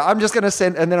 I'm just going to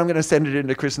send, and then I'm going to send it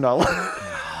into Chris Nolan.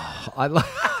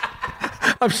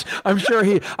 I'm sure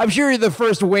you're the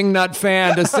first Wingnut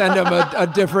fan to send him a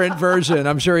different version.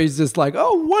 I'm sure he's just like,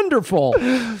 oh, wonderful.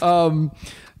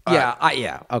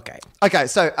 Okay. Okay,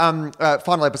 so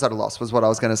final episode of Lost was what I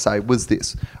was going to say, was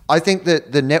this. I think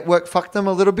that the network fucked them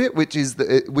a little bit, which is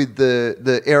with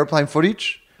the aeroplane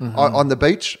footage on the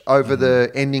beach over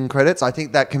the ending credits. I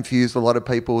think that confused a lot of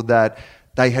people that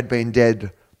they had been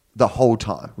dead the whole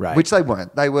time, right? Which they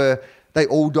weren't. They were they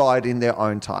all died in their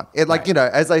own time.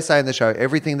 As they say in the show,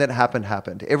 everything that happened,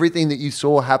 happened. Everything that you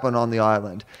saw happen on the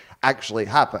island actually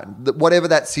happened. Whatever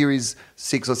that Series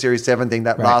 6 or Series 7 thing,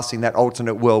 that last thing, that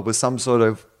alternate world was some sort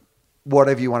of,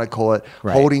 whatever you want to call it,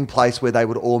 holding place where they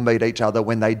would all meet each other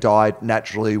when they died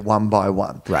naturally one by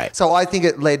one. Right. So I think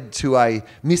it led to a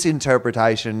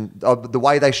misinterpretation of the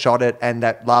way they shot it, and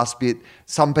that last bit,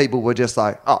 some people were just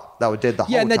like, oh, they were dead the whole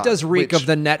time. Yeah, and that does reek of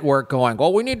the network going,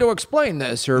 well, we need to explain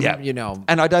this, or, you know.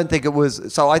 And I don't think it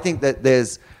was, so I think that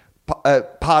there's a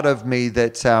part of me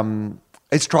that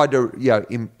it's tried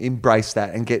to, embrace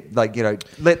that and get,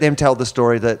 let them tell the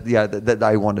story that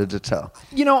they wanted to tell.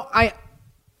 You know,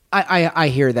 I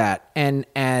hear that, and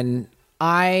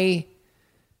I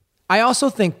also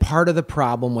think part of the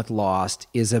problem with Lost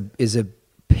is a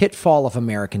pitfall of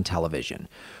American television,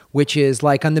 which is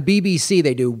like on the BBC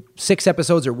they do 6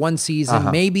 episodes or 1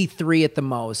 season, maybe 3 at the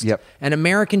most. Yep. And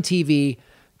American TV,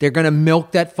 they're gonna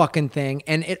milk that fucking thing,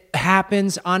 and it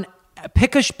happens on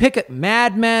pick a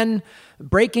Mad Men,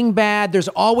 Breaking Bad. There's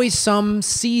always some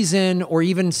season or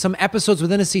even some episodes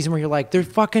within a season where you're like, they're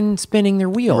fucking spinning their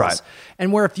wheels. Right.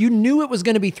 And where if you knew it was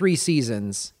going to be 3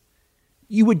 seasons,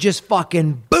 you would just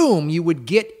fucking boom, you would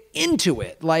get into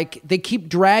it. Like they keep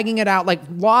dragging it out. Like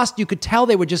Lost, you could tell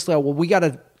they would just like, well, we got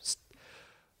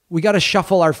to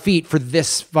shuffle our feet for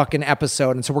this fucking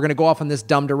episode. And so we're going to go off in this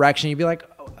dumb direction. You'd be like,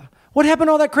 what happened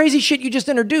to all that crazy shit you just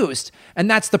introduced?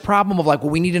 And that's the problem of like, well,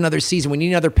 we need another season. We need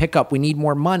another pickup. We need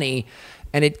more money.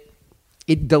 And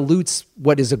it dilutes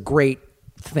what is a great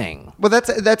thing. Well,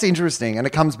 that's interesting. And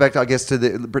it comes back, I guess,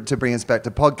 to bring us back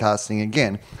to podcasting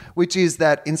again, which is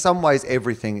that in some ways,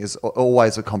 everything is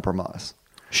always a compromise.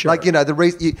 Sure. Like, the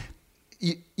reason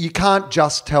you can't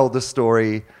just tell the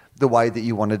story the way that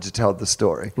you wanted to tell the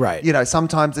story. Right.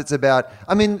 Sometimes it's about,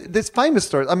 there's famous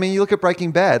stories. You look at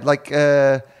Breaking Bad, like,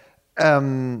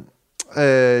 Jesse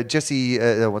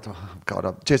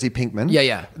Pinkman.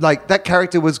 Yeah. Like that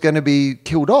character was going to be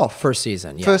killed off First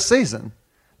season.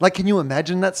 Like, can you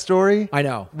imagine that story? I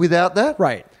know. Without that,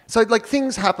 right? So like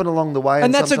things happen along the way,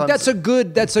 and that's a good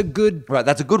right.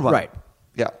 That's a good one, right?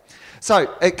 Yeah.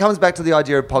 So it comes back to the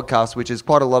idea of podcast, which is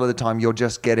quite a lot of the time you're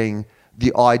just getting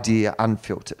the idea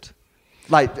unfiltered.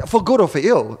 Like for good or for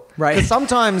ill, right? Because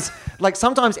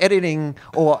sometimes editing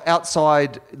or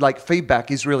outside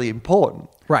feedback is really important,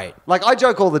 right? Like I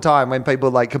joke all the time when people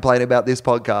complain about this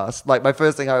podcast. Like my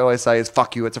first thing I always say is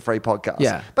 "fuck you," it's a free podcast.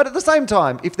 Yeah. But at the same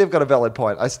time, if they've got a valid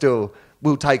point, I still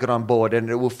will take it on board and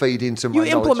it will feed into my knowledge.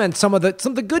 You implement some of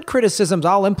the good criticisms.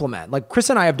 I'll implement. Like Chris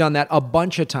and I have done that a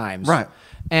bunch of times, right?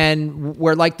 And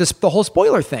we're like the whole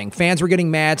spoiler thing. Fans were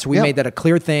getting mad, so we made that a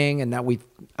clear thing, and now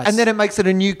and then it makes it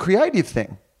a new creative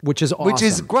thing, which is awesome. Which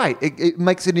is great. It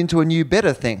makes it into a new,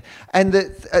 better thing. And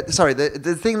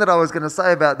the thing that I was going to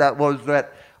say about that was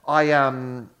that I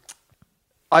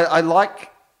like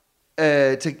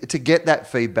to get that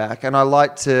feedback, and I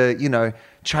like to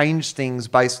change things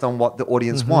based on what the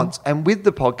audience wants. And with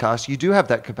the podcast, you do have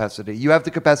that capacity. You have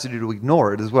the capacity to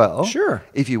ignore it as well, sure,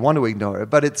 if you want to ignore it.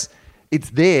 But it's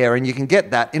there, and you can get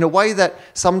that in a way that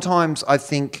sometimes I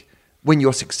think when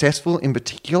you're successful in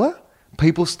particular,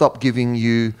 people stop giving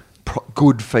you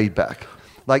good feedback.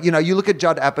 Like, you look at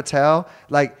Judd Apatow,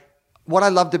 like what I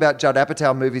loved about Judd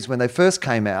Apatow movies when they first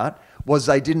came out was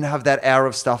they didn't have that hour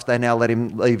of stuff they now let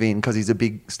him leave in because he's a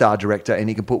big star director and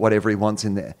he can put whatever he wants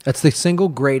in there. That's the single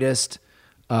greatest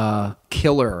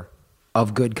killer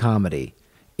of good comedy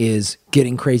is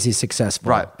getting crazy successful.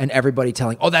 Right. And everybody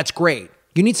telling, oh, that's great.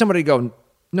 You need somebody to go,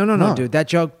 no, dude, that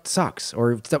joke sucks.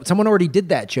 Or someone already did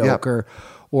that joke. Yep.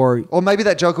 Or maybe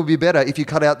that joke will be better if you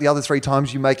cut out the other 3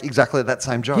 times you make exactly that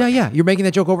same joke. Yeah. You're making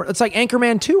that joke over. It's like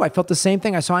Anchorman 2. I felt the same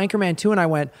thing. I saw Anchorman 2 and I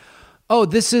went, oh,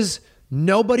 this is,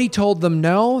 nobody told them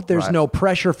no. There's no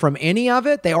pressure from any of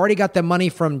it. They already got the money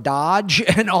from Dodge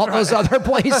and all those other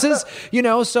places,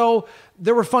 So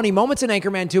there were funny moments in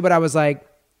Anchorman 2, but I was like,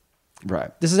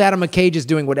 right, this is Adam McKay just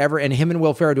doing whatever, and him and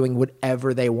Will Ferrell doing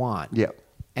whatever they want. Yeah.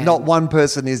 And not one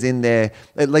person is in there,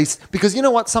 at least, because you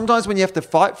know what? Sometimes when you have to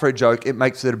fight for a joke, it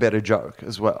makes it a better joke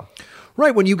as well.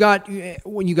 Right. When you have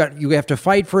to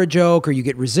fight for a joke, or you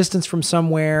get resistance from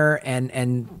somewhere,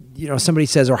 and somebody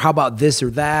says, or how about this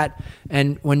or that?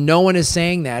 And when no one is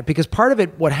saying that, because part of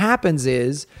it, what happens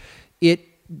is it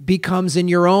becomes in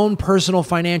your own personal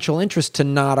financial interest to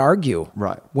not argue.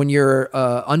 Right. When you're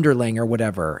underling or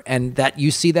whatever. And that you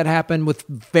see that happen with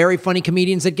very funny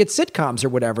comedians that get sitcoms or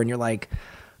whatever. And you're like,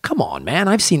 come on, man,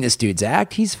 I've seen this dude's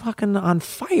act. He's fucking on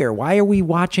fire. Why are we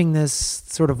watching this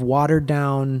sort of watered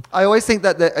down? I always think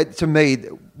that to me,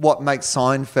 what makes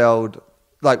Seinfeld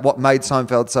like what made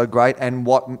Seinfeld so great and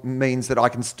what means that I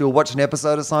can still watch an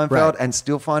episode of Seinfeld and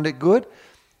still find it good.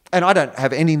 And I don't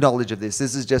have any knowledge of this.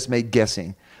 This is just me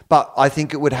guessing. But I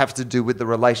think it would have to do with the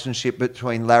relationship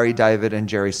between Larry David and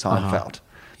Jerry Seinfeld.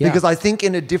 Yeah. Because I think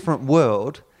in a different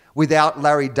world, without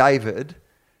Larry David,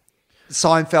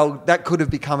 Seinfeld, that could have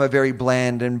become a very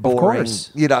bland and boring. Of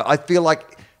course. You know, I feel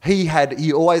like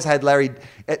he always had Larry...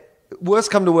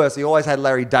 Worst come to worst, he always had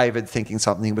Larry David thinking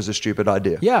something was a stupid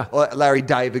idea. Yeah. Or Larry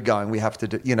David going, we have to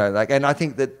do... You know, like... And I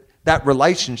think that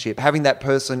relationship, having that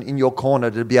person in your corner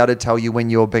to be able to tell you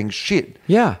when you're being shit,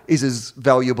 is as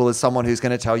valuable as someone who's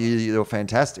going to tell you you're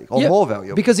fantastic, or more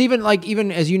valuable. Because even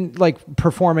as you like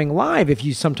performing live, if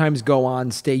you sometimes go on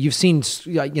stage, you've seen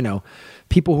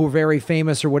people who are very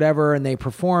famous or whatever, and they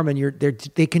perform, and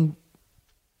they can.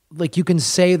 Like you can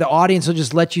say, the audience will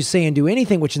just let you say and do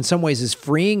anything, which in some ways is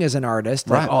freeing as an artist.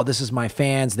 Like, oh, this is my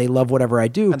fans. They love whatever I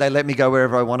do. And they let me go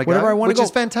wherever I want to go. Which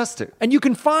is fantastic. And you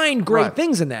can find great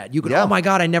things in that. You can, oh my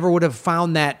God, I never would have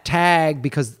found that tag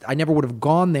because I never would have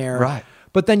gone there. Right.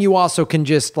 But then you also can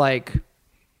just like...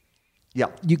 Yeah.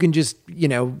 You can just,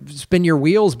 spin your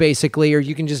wheels basically, or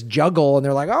you can just juggle and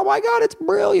they're like, oh my God, it's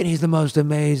brilliant. He's the most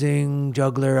amazing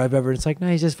juggler I've ever. It's like, no,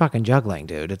 he's just fucking juggling,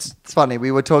 dude. It's funny.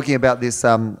 We were talking about this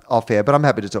off air, but I'm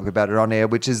happy to talk about it on air,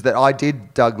 which is that I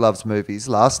did Doug Loves Movies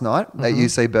last night at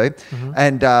UCB.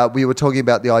 And we were talking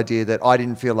about the idea that I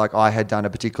didn't feel like I had done a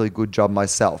particularly good job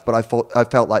myself, but I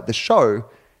felt like the show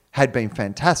had been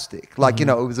fantastic. Like,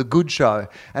 it was a good show.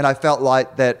 And I felt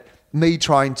like that me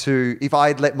trying to, if I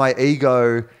had let my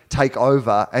ego take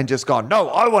over and just gone, no,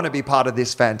 I want to be part of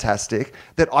this fantastic,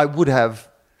 that I would have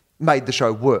made the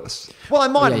show worse. Well, I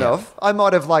might have. I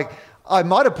might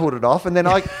have pulled it off, and then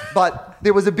but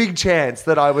there was a big chance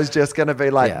that I was just going to be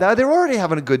like, no, they're already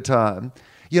having a good time.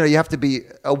 You have to be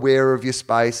aware of your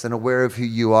space and aware of who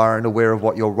you are and aware of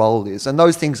what your role is. And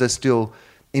those things are still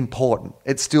important.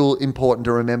 It's still important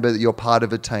to remember that you're part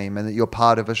of a team and that you're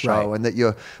part of a show and that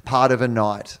you're part of a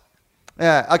night.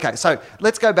 Yeah. Okay. So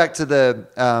let's go back to the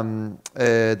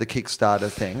Kickstarter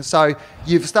thing. So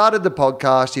you've started the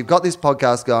podcast. You've got this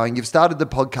podcast going. You've started the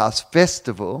podcast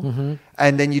festival,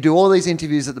 and then you do all these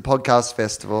interviews at the podcast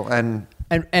festival,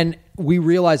 and we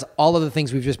realize all of the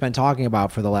things we've just been talking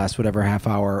about for the last whatever half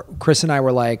hour. Chris and I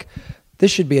were like, this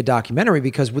should be a documentary,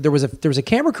 because there was a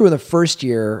camera crew in the first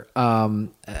year,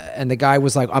 and the guy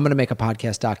was like, I'm going to make a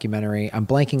podcast documentary. I'm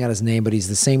blanking on his name, but he's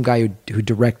the same guy who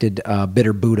directed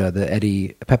Bitter Buddha, the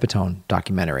Eddie Pepitone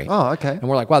documentary. Oh, okay. And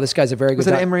we're like, wow, this guy's a very good... Was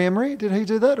it Emery? Did he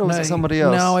do that, or was it somebody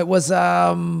else? No, it was...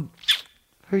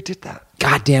 Who did that?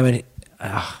 God damn it.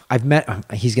 I've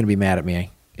met... he's going to be mad at me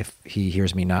if he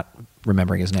hears me not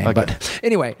remembering his name. Okay. But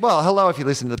anyway... Well, hello if you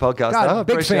listen to the podcast. God,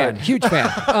 big fan. Huge fan.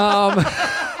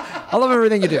 I love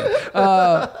everything you do.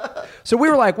 So we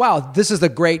were like, wow, this is the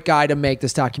great guy to make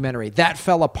this documentary. That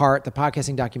fell apart. The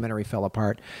podcasting documentary fell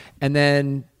apart. And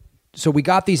then, so we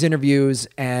got these interviews,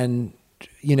 and,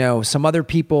 some other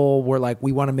people were like,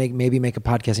 we want to maybe make a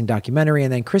podcasting documentary.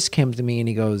 And then Chris came to me and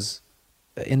he goes,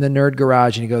 in the Nerd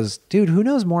Garage, and he goes, dude, who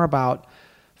knows more about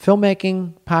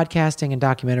filmmaking, podcasting, and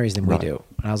documentaries than we do?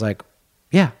 And I was like,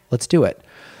 yeah, let's do it.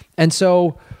 And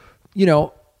so,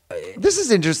 this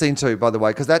is interesting too, by the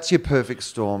way, because that's your perfect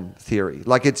storm theory.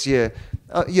 Like it's your,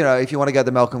 if you want to go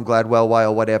the Malcolm Gladwell way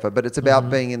or whatever, but it's about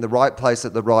being in the right place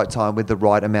at the right time with the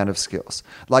right amount of skills.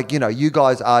 Like, you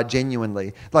guys are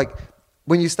genuinely, like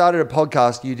when you started a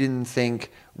podcast, you didn't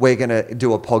think we're going to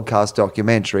do a podcast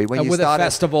documentary. When you started a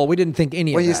festival, we didn't think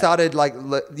any of that. When you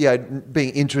started being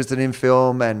interested in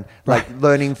film and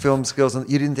learning film skills, and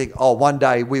you didn't think, one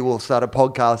day we will start a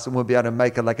podcast and we'll be able to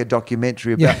make a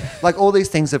documentary about like all these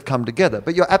things have come together.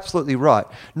 But you're absolutely right.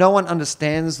 No one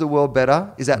understands the world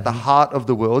better, is at the heart of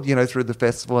the world, through the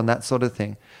festival and that sort of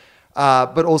thing.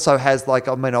 But also has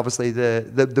obviously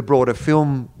the broader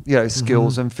film,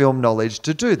 skills and film knowledge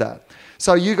to do that.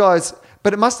 So you guys,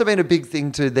 but it must have been a big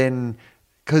thing to then,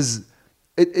 because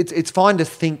it's fine to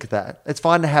think that. It's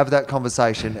fine to have that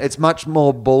conversation. It's much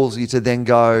more ballsy to then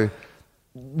go,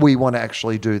 we want to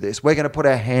actually do this. We're going to put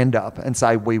our hand up and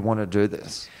say, we want to do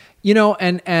this.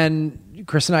 And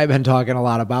Chris and I have been talking a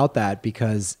lot about that,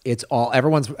 because it's all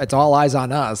eyes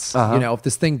on us. If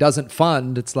this thing doesn't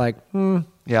fund, it's like,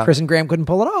 Chris and Graham couldn't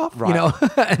pull it off,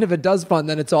 and if it does fund,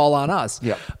 then it's all on us.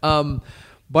 Yeah.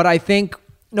 But I think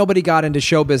nobody got into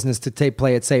show business to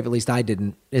play it safe. At least I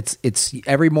didn't. It's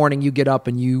every morning you get up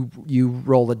and you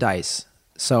roll the dice.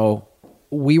 So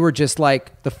we were just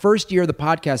like, the first year of the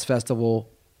podcast festival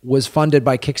was funded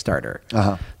by Kickstarter.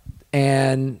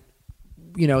 And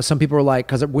some people were like,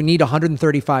 because we need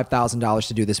 $135,000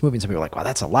 to do this movie. And some people were like, wow,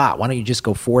 that's a lot. Why don't you just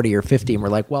go 40 or 50? And we're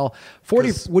like, well,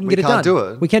 40 wouldn't get it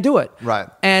done. We can't do it. Right.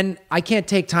 And I can't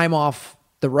take time off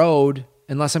the road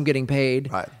unless I'm getting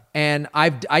paid. Right. And I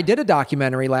did a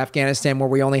documentary, Afghanistan, where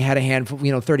we only had a handful,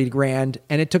 $30,000,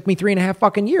 and it took me 3.5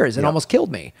 fucking years and almost killed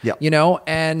me. Yeah.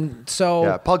 And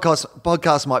so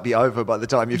podcast might be over by the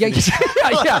time you finish.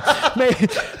 Yeah.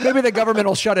 Maybe the government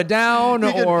will shut it down,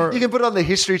 you can put it on the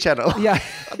History Channel. Yeah.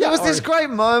 There was this great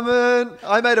moment.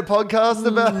 I made a podcast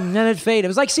about. And it faded. It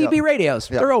was like CB radios.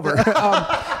 They're over.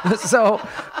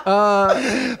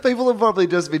 People have probably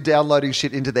just been downloading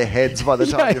shit into their heads by the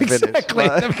time you finish.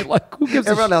 Exactly. Like, who gives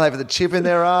everyone will have the chip in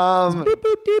their arm. Beep,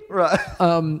 boop, beep. Right.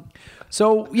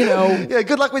 So, Yeah,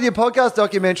 good luck with your podcast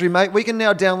documentary, mate. We can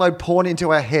now download porn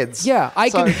into our heads. Yeah,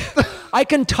 I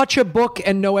can touch a book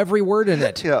and know every word in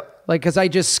it. Yeah. Like, because I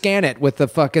just scan it with the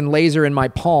fucking laser in my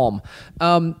palm.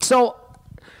 So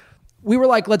we were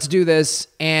like, let's do this.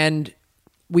 And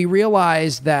we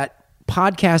realized that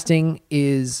podcasting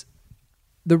is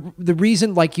the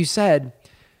reason, like you said,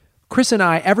 Chris and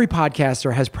I, every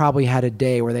podcaster has probably had a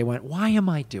day where they went, why am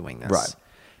I doing this? Right.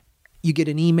 You get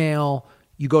an email,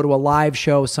 you go to a live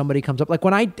show, somebody comes up. Like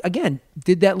when I, again,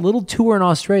 did that little tour in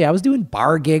Australia, I was doing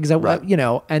bar gigs,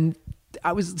 and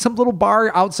I was some little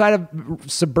bar outside of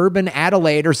suburban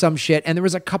Adelaide or some shit, and there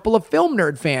was a couple of film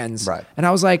nerd fans. Right. And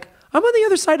I was like, I'm on the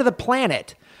other side of the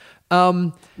planet.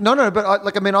 No,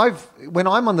 but when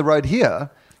I'm on the road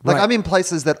here, Right. I'm in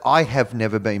places that I have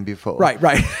never been before.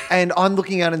 Right. And I'm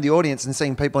looking out in the audience and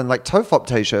seeing people in like TOFOP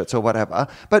t-shirts or whatever.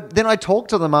 But then I talk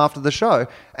to them after the show,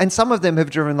 and some of them have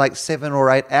driven like 7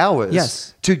 or 8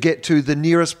 hours to get to the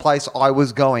nearest place I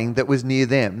was going that was near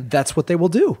them. That's what they will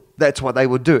do. That's what they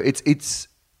would do. It's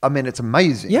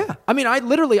amazing. Yeah. I mean,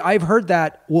 I've heard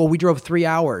that, well, we drove 3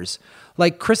 hours.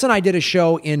 Like Chris and I did a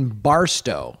show in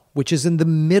Barstow, which is in the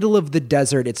middle of the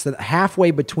desert. It's halfway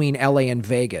between LA and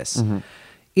Vegas. Mm-hmm.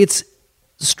 It's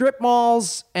strip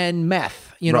malls and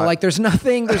meth, right. Like there's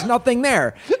nothing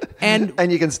there. And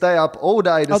you can stay up all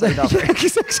day to see nothing. Yeah,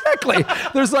 exactly.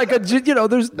 There's like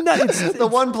there's nothing. It's the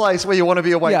one place where you want to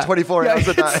be awake 24 hours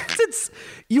a day.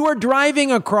 You are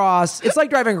driving across, it's like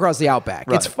driving across the Outback.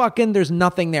 Right. It's fucking, there's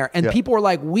nothing there. And people were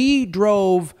like, we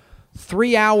drove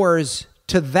 3 hours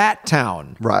to that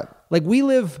town. Right. Like we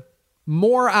live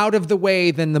more out of the way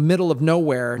than the middle of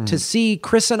nowhere to see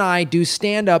Chris and I do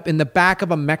stand up in the back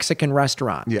of a Mexican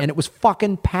restaurant. Yeah. And it was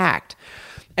fucking packed.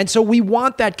 And so we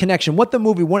want that connection. What the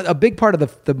movie, a big part of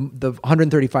the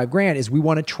 $135,000 is we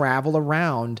want to travel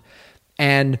around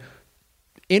and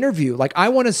interview. Like I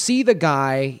want to see the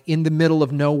guy in the middle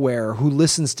of nowhere who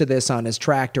listens to this on his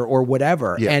tractor or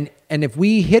whatever. Yeah. And if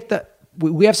we hit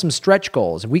we have some stretch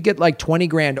goals. If we get like 20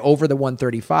 grand over the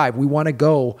 135, we want to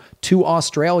go to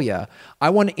Australia.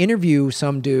 I want to interview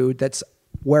some dude that's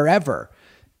wherever,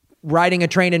 riding a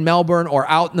train in Melbourne or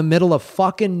out in the middle of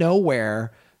fucking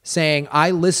nowhere saying,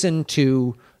 I listen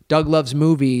to Doug Loves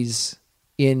Movies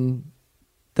in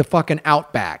the fucking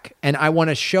Outback. And I want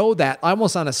to show that I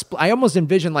almost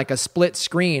envision like a split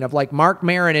screen of like Mark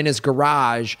Maron in his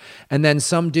garage and then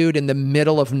some dude in the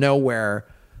middle of nowhere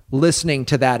listening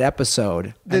to that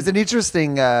episode. There's an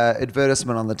interesting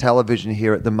advertisement on the television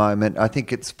here at the moment. I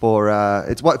think it's for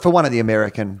one of the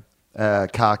American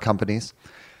car companies.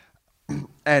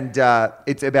 And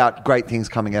it's about great things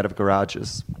coming out of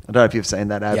garages. I don't know if you've seen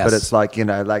that ad, but it's like,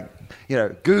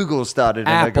 Google started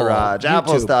in a garage,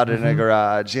 Apple started in a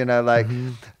garage, and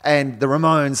the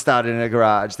Ramones started in a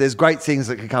garage. There's great things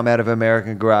that can come out of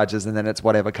American garages, and then it's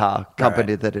whatever car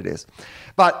company that it is.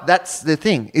 But that's the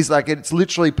thing, is like it's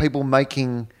literally people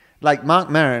making, like Mark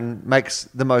Maron makes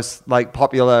the most like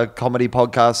popular comedy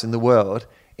podcast in the world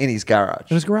in his garage.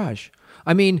 In his garage.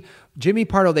 I mean, Jimmy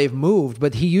Pardo, they've moved,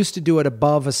 but he used to do it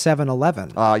above a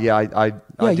 7-Eleven. I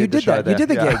did the show that. there. You did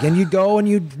the gig, and you'd go and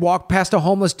you'd walk past a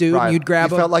homeless dude, and you'd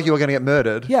grab him. You felt like you were going to get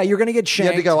murdered. Yeah, you're going to get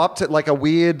shanked. You had to go up to like a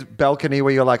weird balcony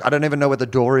where you're like, I don't even know where the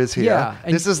door is here. Yeah,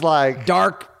 this is like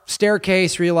dark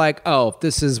staircase where you're like, oh,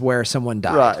 this is where someone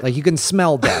died. Right. Like you can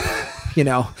smell death,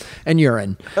 and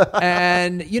urine.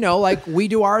 And, like we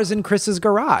do ours in Chris's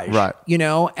garage. Right.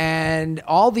 And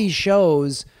all these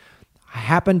shows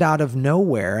happened out of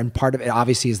nowhere, and part of it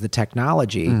obviously is the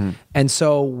technology. And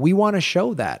so we want to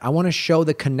show that. I want to show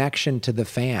the connection to the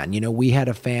fan. We had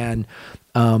a fan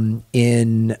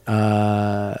in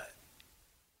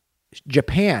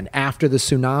Japan after the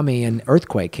tsunami and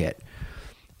earthquake hit,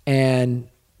 and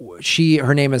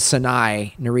her name is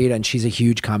Sanai Narita, and she's a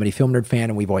huge comedy film nerd fan,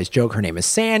 and we've always joked her name is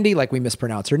Sandy, like we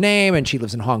mispronounce her name, and she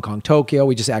lives in Hong Kong, Tokyo.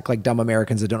 We just act like dumb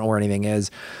Americans that don't know where anything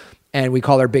is, and we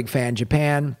call her Big Fan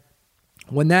Japan.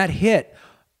 when that hit,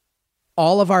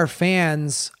 all of our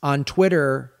fans on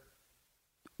Twitter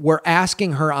were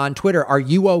asking her on Twitter, "Are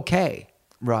you okay?"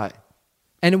 Right.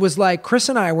 And it was like, Chris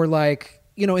and I were like,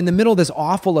 in the middle of this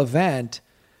awful event,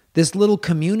 this little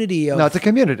community of... No, it's a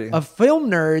community. Of film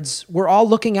nerds, we're all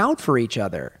looking out for each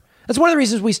other. That's one of the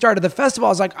reasons we started the festival. I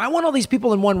was like, I want all these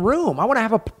people in one room. I want to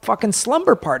have a fucking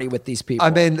slumber party with these people. I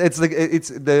mean, it's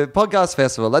the podcast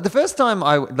festival. Like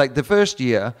the first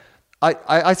year,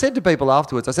 I said to people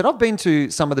afterwards, I said, I've been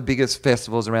to some of the biggest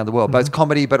festivals around the world, both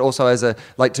comedy, but also as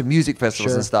to music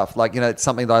festivals and stuff. Like, it's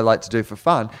something that I like to do for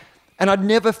fun. And I'd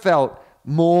never felt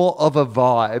more of a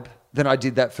vibe than I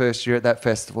did that first year at that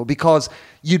festival, because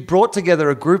you'd brought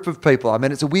together a group of people. I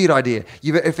mean, it's a weird idea.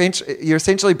 You're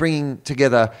essentially bringing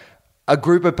together a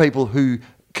group of people who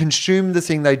consume the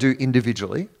thing they do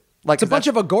individually. Like it's a bunch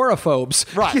of agoraphobes.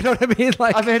 Right. You know what I mean?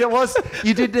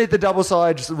 You did need the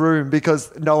double-sized room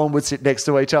because no one would sit next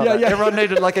to each other. Yeah. Everyone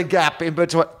needed like a gap in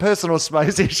between personal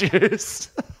space issues.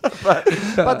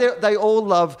 but they all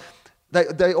love...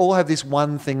 They all have this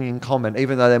one thing in common,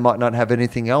 even though they might not have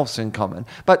anything else in common.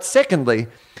 But secondly,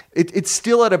 it's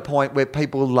still at a point where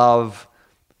people love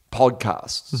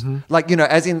podcasts. Mm-hmm. Like,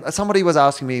 as in somebody was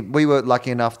asking me, we were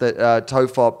lucky enough that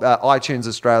FOFOP, iTunes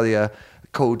Australia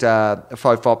called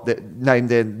FOFOP, that named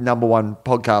their number one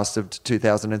podcast of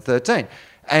 2013.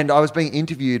 And I was being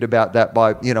interviewed about that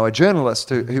by, a journalist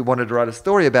who wanted to write a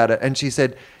story about it. And she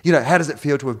said, how does it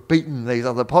feel to have beaten these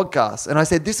other podcasts? And I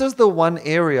said, this is the one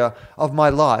area of my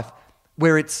life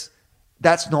where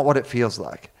that's not what it feels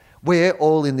like. We're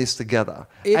all in this together.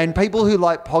 And people who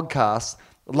like podcasts.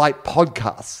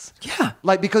 Yeah.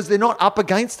 Because they're not up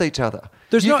against each other.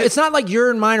 It's not like your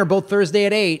and mine are both Thursday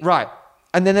at 8. Right.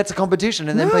 And then that's a competition,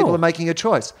 and then people are making a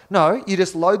choice. No, you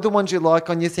just load the ones you like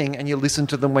on your thing, and you listen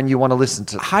to them when you want to listen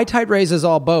to them. High tide raises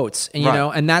all boats, and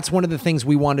and that's one of the things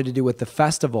we wanted to do with the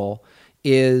festival.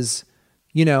 Is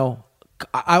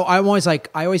I always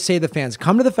say to the fans,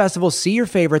 come to the festival, see your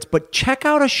favorites, but check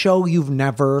out a show you've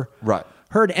never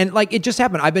heard. And it just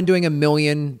happened. I've been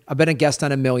a guest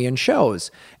on 1 million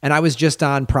shows, and I was just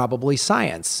on Probably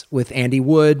Science with Andy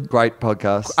Wood. Great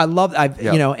podcast. I love,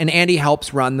 and Andy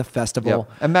helps run the festival.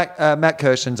 Yep. And Matt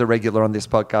Kirshen's a regular on this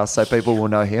podcast, so people will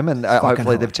know him, and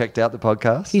hopefully they've checked out the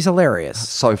podcast. He's hilarious.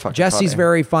 So fucking Jesse's funny.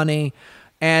 very funny.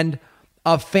 And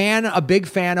a big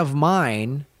fan of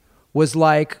mine was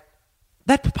like,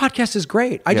 that podcast is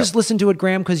great. I just listened to it,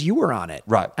 Graham, because you were on it.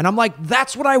 Right. And I'm like,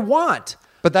 that's what I want.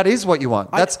 But that is what you want.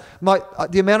 That's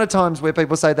the amount of times where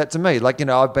people say that to me.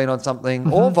 I've been on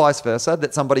something, or vice versa,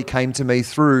 that somebody came to me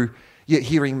through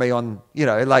hearing me on.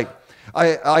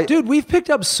 Dude, we've picked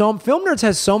up Film Nerds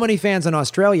has so many fans in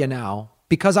Australia now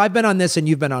because I've been on this and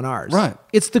you've been on ours. Right.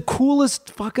 It's the coolest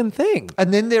fucking thing.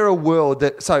 And then they're a world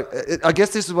that. So I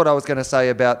guess this is what I was going to say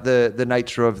about the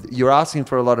nature of you're asking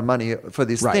for a lot of money for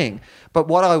this thing. But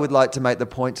what I would like to make the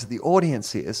point to the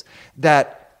audience is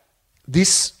that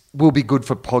this will be good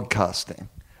for podcasting.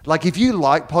 If you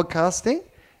like podcasting,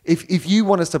 if you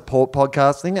want to support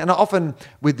podcasting, and often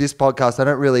with this podcast, I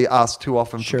don't really ask too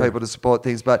often for people to support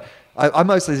things, but I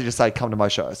mostly just say, come to my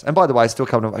shows. And by the way, still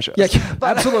come to my shows. Yeah,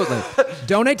 absolutely.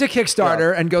 Donate to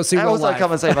Kickstarter and go see and Will also live.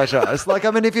 Come and see my shows.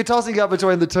 If you're tossing up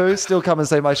between the two, still come and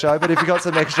see my show. But if you got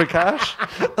some extra cash,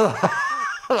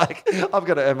 I've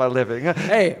got to earn my living.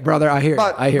 Hey, brother, I hear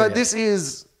you. But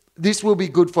this will be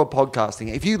good for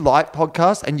podcasting. If you like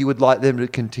podcasts and you would like them to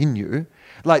continue,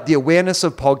 the awareness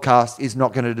of podcasts is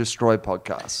not going to destroy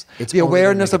podcasts. The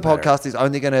awareness of podcasts is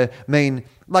only going to mean,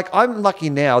 I'm lucky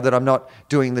now that I'm not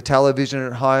doing the television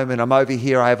at home and I'm over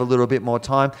here, I have a little bit more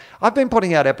time. I've been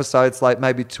putting out episodes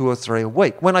maybe 2 or 3 a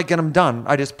week. When I get them done,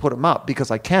 I just put them up because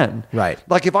I can. Right.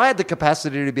 If I had the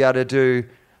capacity to be able to do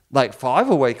 5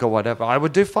 a week or whatever, I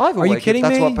would do 5 a week. Are you kidding if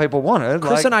that's me? what people wanted.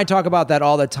 Chris and I talk about that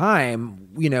all the time.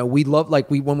 We love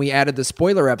when we added the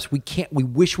spoiler eps, we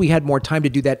wish we had more time to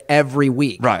do that every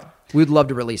week. Right. We'd love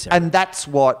to release it. And that's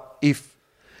what, if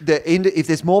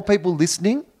there's more people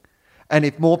listening and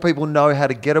if more people know how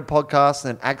to get a podcast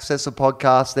and access a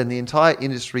podcast, then the entire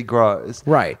industry grows.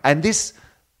 Right. And this,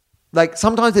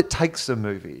 sometimes it takes a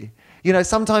movie.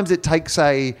 Sometimes it takes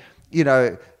I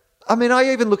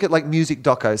even look at music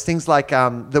docos, things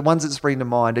the ones that spring to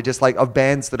mind are just of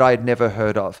bands that I had never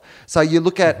heard of. So you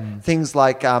look at things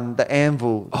like the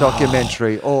Anvil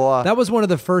documentary or... That was one of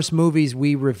the first movies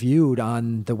we reviewed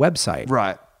on the website.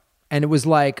 Right. And it was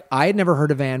I had never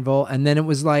heard of Anvil. And then it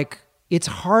was it's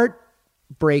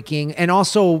heartbreaking and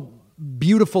also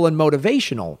beautiful and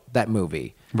motivational, that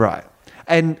movie. Right.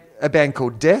 And a band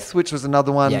called Death, which was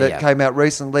another one that came out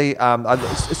recently.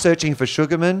 Searching for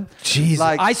Sugarman. Jesus.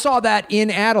 I saw that in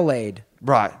Adelaide.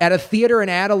 Right. At a theater in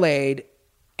Adelaide.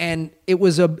 And it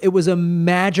was a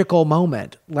magical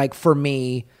moment, like for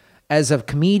me as a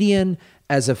comedian,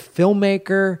 as a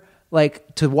filmmaker,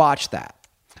 like to watch that.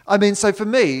 I mean, so for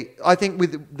me, I think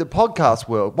with the podcast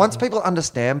world, once people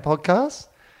understand podcasts,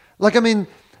 like, I mean,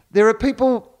 there are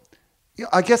people,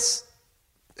 I guess,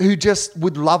 who just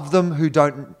would love them, who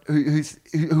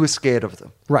are scared of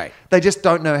them. Right. They just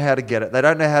don't know how to get it. They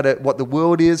don't know what the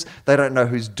world is. They don't know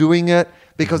who's doing it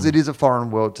because it is a foreign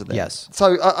world to them. Yes.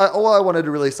 So all I wanted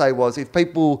to really say was, if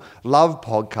people love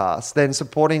podcasts, then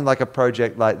supporting like a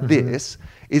project like this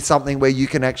is something where you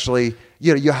can actually,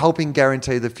 you're helping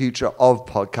guarantee the future of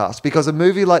podcasts. Because a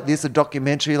movie like this, a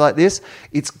documentary like this,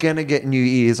 it's going to get new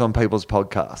ears on people's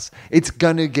podcasts. It's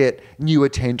going to get new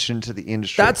attention to the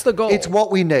industry. That's the goal. It's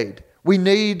what we need. We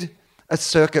need a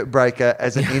circuit breaker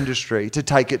as an industry to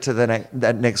take it to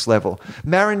that next level.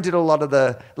 Marin did a lot of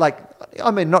the,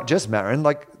 not just Marin,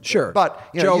 sure, but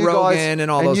Joe you Rogan guys,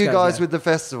 and all those you guys, guys with the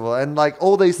festival and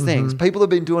all these things. People have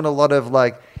been doing a lot of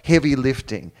heavy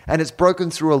lifting, and it's broken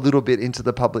through a little bit into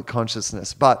the public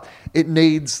consciousness, but it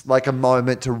needs a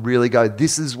moment to really go,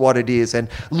 this is what it is, and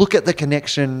look at the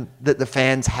connection that the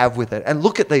fans have with it, and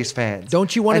look at these fans.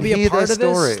 Don't you want to be a part of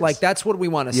stories. this? That's what we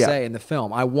want to say in the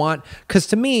film. Because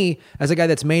to me, as a guy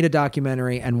that's made a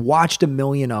documentary and watched a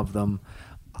million of them,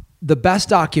 the best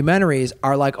documentaries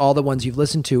are like all the ones you've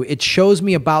listened to. It shows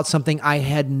me about something I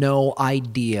had no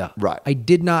idea. Right. I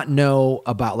did not know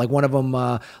about. Like one of them,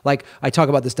 I talk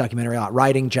about this documentary a lot,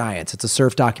 Riding Giants. It's a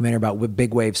surf documentary about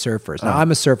big wave surfers. Now,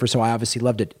 I'm a surfer, so I obviously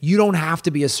loved it. You don't have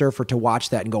to be a surfer to watch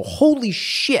that and go, holy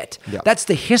shit, that's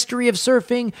the history of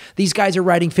surfing. These guys are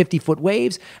riding 50-foot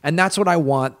waves. And that's what I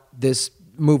want this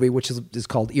movie, which is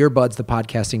called Earbuds, the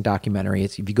podcasting documentary.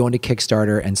 If you go into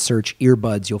Kickstarter and search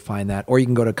Earbuds, you'll find that. Or you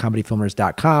can go to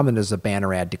comedyfilmers.com and there's a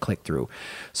banner ad to click through.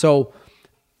 So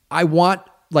I want,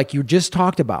 like you just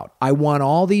talked about, I want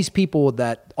all these people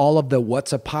all of the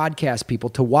What's a Podcast people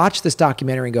to watch this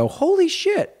documentary and go, holy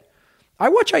shit, I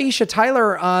watch Aisha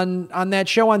Tyler on that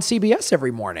show on CBS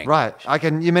every morning. Right.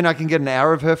 You mean I can get an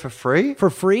hour of her for free? For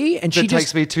free? And it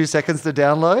takes me 2 seconds to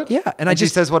download? Yeah. And she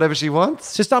says whatever she wants?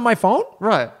 It's just on my phone?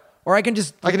 Right. Or I can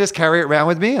just carry it around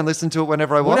with me and listen to it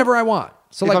whenever I want? Whenever I want.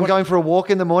 So if I'm going for a walk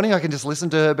in the morning, I can just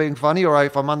listen to her being funny, or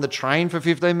if I'm on the train for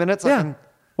 15 minutes, I can...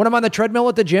 When I'm on the treadmill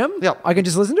at the gym, I can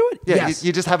just listen to it? Yeah, yes.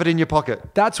 you just have it in your pocket.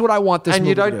 That's what I want this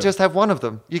movie to do. And you don't just have one of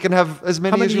them. You can have as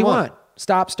many as you want.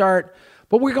 Stop, start...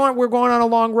 But we're going on a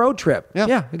long road trip.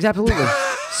 Yeah, absolutely.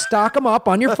 Stock them up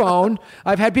on your phone.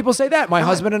 I've had people say that. My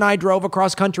husband and I drove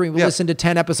across country. We listened to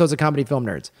 10 episodes of Comedy Film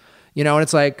Nerds. And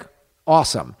it's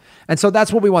awesome. And so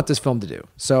that's what we want this film to do.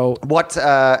 So what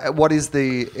is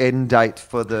the end date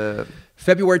for the...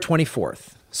 February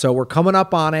 24th. So we're coming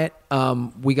up on it.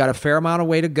 We got a fair amount of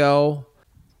way to go.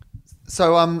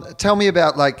 So tell me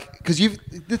about because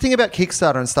the thing about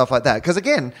Kickstarter and stuff like that, because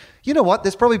again, you know what?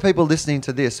 There's probably people listening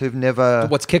to this who've never...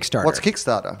 What's Kickstarter? What's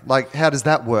Kickstarter? How does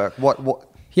that work? What?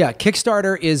 Yeah,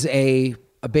 Kickstarter is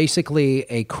basically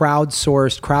a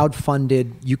crowdsourced,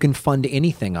 crowdfunded, you can fund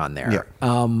anything on there.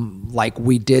 Yeah. Like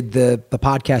we did the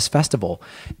podcast festival.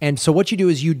 And so what you do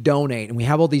is you donate, and we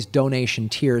have all these donation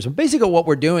tiers. And basically what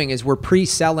we're doing is we're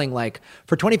pre-selling,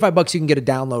 for $25 you can get a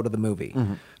download of the movie.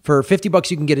 Mm-hmm. For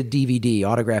 $50 you can get a DVD,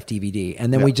 autographed DVD.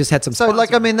 And then we just had some sponsors.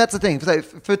 So that's the thing.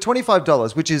 For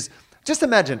 $25, which is... Just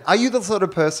imagine, are you the sort of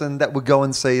person that would go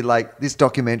and see this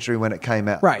documentary when it came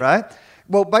out? Right?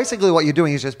 Well, basically what you're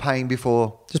doing is just paying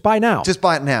before... Just buy now. Just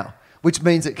buy it now, which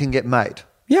means it can get made.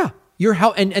 Yeah.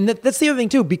 And that's the other thing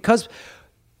too, because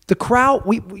the crowd,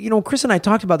 Chris and I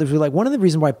talked about this. We're one of the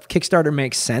reasons why Kickstarter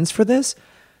makes sense for this,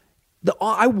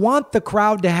 I want the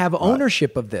crowd to have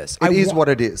ownership of this. It is what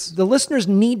it is. The listeners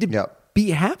need to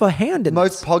have a hand in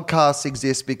Most this. podcasts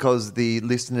exist because the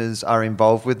listeners are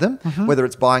involved with them, whether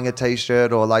it's buying a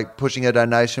t-shirt or pushing a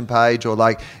donation page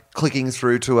or clicking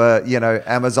through to a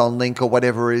Amazon link or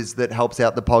whatever it is that helps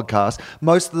out the podcast.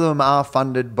 Most of them are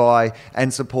funded by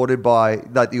and supported by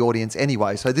the audience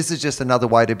anyway. So this is just another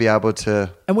way to be able to...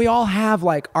 And we all have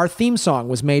our theme song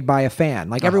was made by a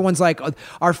fan. Everyone's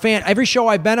our fan, every show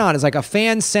I've been on is a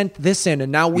fan sent this in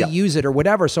and now we use it or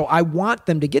whatever. So I want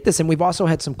them to get this. And we've also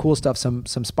had some cool stuff. Some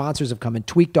sponsors have come in.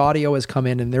 Tweaked Audio has come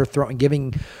in and they're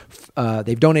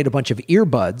they've donated a bunch of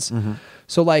earbuds. Mm-hmm.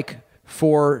 So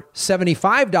for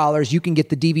 $75, you can get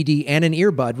the DVD and an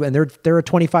earbud, and they're a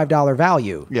 $25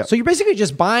 value. Yeah. So you're basically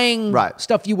just buying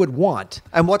stuff you would want.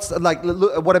 And what's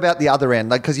what about the other end?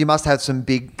 Because you must have some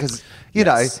big, because you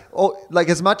know,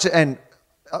 as much and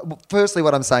firstly,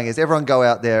 what I'm saying is everyone go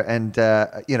out there and,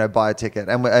 buy a ticket.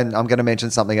 And I'm going to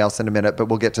mention something else in a minute, but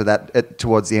we'll get to that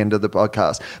towards the end of the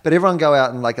podcast. But everyone go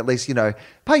out and at least,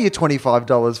 pay your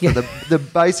 $25 for the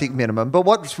basic minimum. But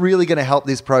what's really going to help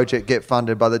this project get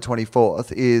funded by the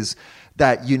 24th is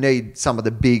that you need some of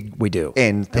the big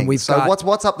end things. And we've so got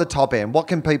what's up the top end? What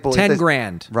can people...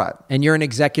 $10,000. Right. And you're an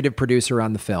executive producer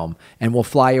on the film, and we'll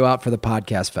fly you out for the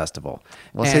podcast festival.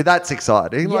 Well, see, that's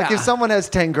exciting. Yeah. If someone has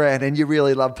 $10,000 and you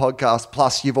really love podcasts,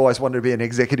 plus you've always wanted to be an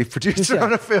executive producer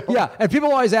on a film. Yeah, and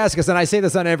people always ask us, and I say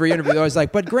this on every interview, they're always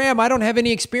like, but Graham, I don't have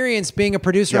any experience being a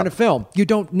producer on a film. You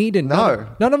don't need to know.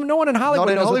 No one in Hollywood Not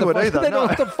in knows Hollywood what the fuck, either, they know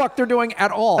what the fuck they're doing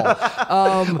at all.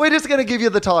 We're just going to give you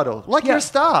the title. You're a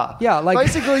star. Yeah,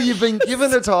 basically you've been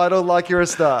given a title like you're a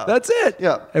star. That's it.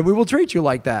 Yeah. And we will treat you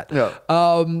like that. Yeah.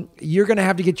 You're going to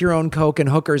have to get your own Coke and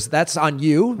hookers. That's on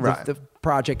you. Right. The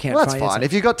project can't That's finance fine. it.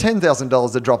 If you've got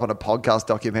 $10,000 to drop on a podcast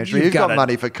documentary, you've got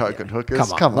money for Coke and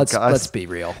hookers. Come on, guys. let's be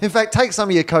real. In fact, take some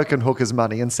of your Coke and hookers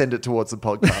money and send it towards the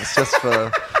podcast. Just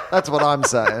for that's what I'm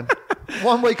saying.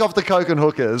 1 week off the Coke and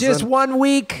hookers. Just 1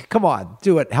 week. Come on,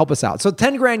 do it. Help us out. So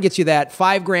 $10,000 gets you that.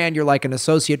 $5,000, you're like an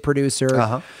associate producer.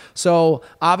 Uh-huh. So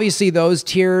obviously those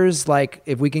tiers,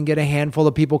 if we can get a handful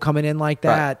of people coming in like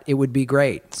that, it would be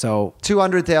great. So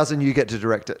 200,000, you get to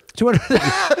direct it.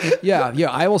 200. Yeah.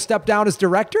 I will step down as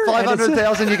director.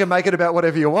 500,000, you can make it about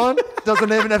whatever you want.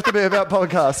 Doesn't even have to be about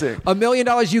podcasting. $1 million,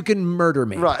 you can murder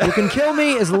me. Right. You can kill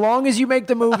me as long as you make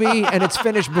the movie and it's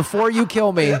finished before you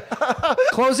kill me.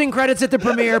 Closing credits at the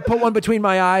premiere. Put one between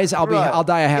my eyes. I'll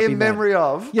die a happy man. In memory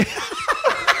of. Yeah.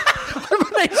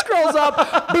 When it scrolls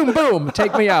up, boom, boom,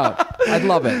 take me out. I'd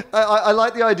love it. I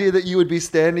like the idea that you would be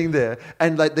standing there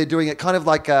and they're doing it kind of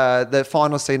like the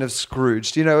final scene of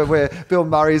Scrooge. Where Bill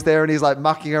Murray's there and he's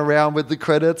mucking around with the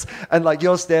credits and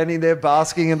you're standing there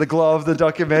basking in the glow of the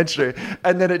documentary,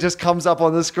 and then it just comes up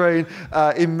on the screen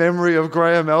in memory of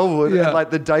Graham Elwood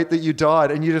and the date that you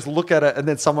died, and you just look at it and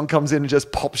then someone comes in and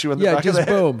just pops you in the back of the head.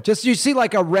 Boom. Just you see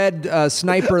a red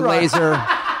sniper laser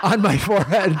on my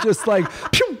forehead, just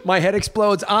pew, my head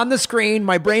explodes on the screen,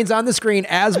 my brain's on the screen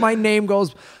as my name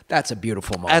goes. That's a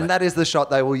beautiful moment. And that is the shot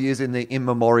they will use in the in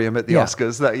memoriam at the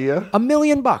Oscars that year. $1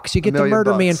 million. You get to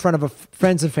murder me in front of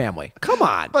friends and family. Come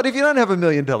on. But if you don't have $1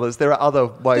 million, there are other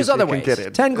ways you can get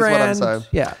in. $10,000.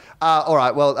 Yeah. All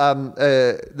right. Well,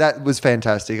 that was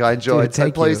fantastic. I enjoyed it.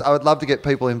 So please, I would love to get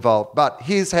people involved. But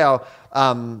here's how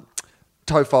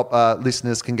TOFOP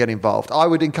listeners can get involved. I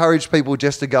would encourage people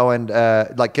just to go and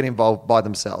get involved by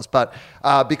themselves. But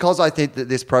because I think that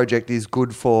this project is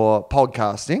good for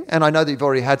podcasting, and I know that you've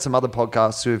already had some other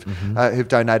podcasts who've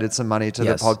donated some money to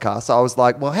the podcast, I was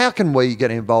like, well, how can we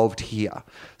get involved here?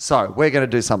 So we're going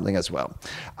to do something as well.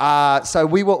 So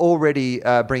we were already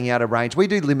bringing out a range. We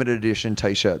do limited edition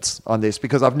T-shirts on this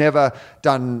because I've never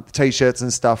done T-shirts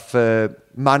and stuff for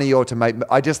money or to make.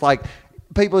 I just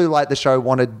people who like the show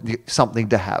wanted something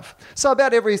to have. So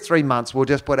about every 3 months, we'll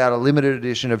just put out a limited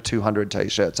edition of 200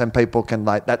 T-shirts, and people can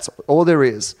that's all there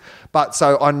is. But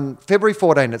so on February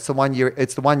 14, it's the 1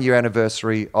 year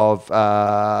anniversary of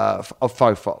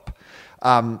FOFOP.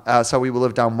 So we will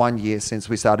have done 1 year since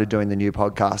we started doing the new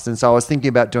podcast. And so I was thinking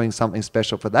about doing something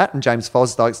special for that. And James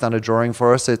Fosdyke's done a drawing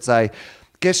for us. It's a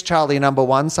Guess Charlie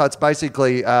 #1. So it's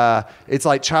basically, it's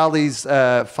like Charlie's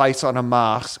face on a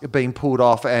mask being pulled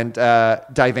off and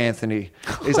Dave Anthony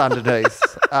is underneath.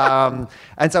 And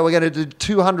so we're going to do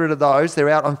 200 of those. They're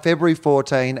out on February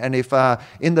 14. And if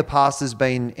in the past there's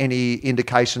been any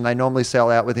indication, they normally sell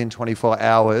out within 24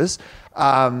 hours.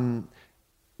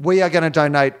 We are going to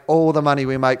donate all the money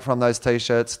we make from those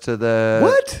T-shirts to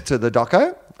the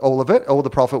doco. All of it, all the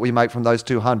profit we make from those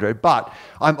 200. But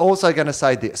I'm also going to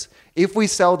say this. If we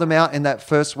sell them out in that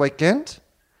first weekend,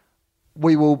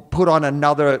 we will put on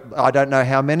another, I don't know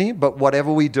how many, but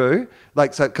whatever we do,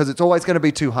 because it's always going to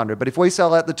be 200. But if we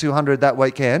sell out the 200 that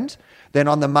weekend, then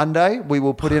on the Monday, we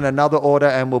will put in another order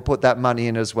and we'll put that money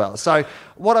in as well. So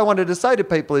what I wanted to say to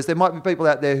people is there might be people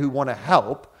out there who want to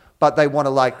help, but they want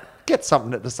to get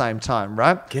something at the same time,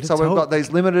 right? So we've got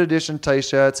these limited edition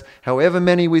T-shirts. However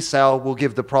many we sell, we'll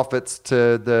give the profits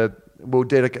to we'll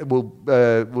donate to the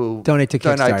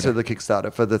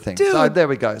Kickstarter for the thing. Dude. So there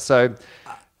we go. So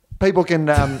people can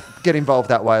get involved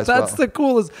that way as well. That's the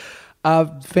coolest.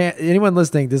 Anyone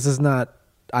listening, this is not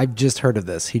I've just heard of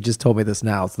this. He just told me this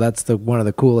now. So that's one of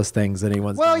the coolest things that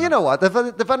anyone's Well, done. you know what?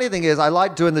 The funny thing is I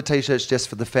like doing the T-shirts just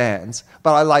for the fans,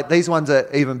 but I like these ones are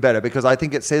even better because I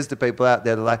think it says to people out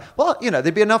there, they're like, well,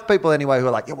 there'd be enough people anyway who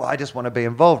are like, yeah, well, I just want to be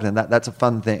involved in that. That's a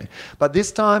fun thing. But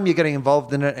this time you're getting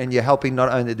involved in it and you're helping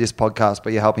not only this podcast,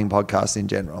 but you're helping podcasts in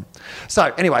general.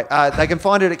 So anyway, they can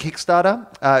find it at Kickstarter.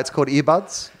 It's called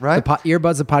Earbuds, right?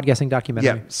 Earbuds, a podcasting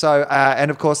documentary. Yeah. So,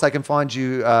 and of course, they can find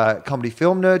you, Comedy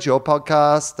Film Nerds, your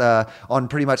podcast, on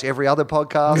pretty much every other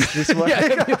podcast this week.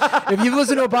 If you've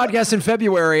listened to a podcast in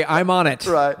February, I'm on it.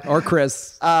 Right. Or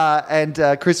Chris. And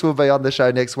Chris will be on the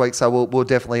show next week, so we'll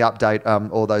definitely update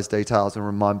all those details and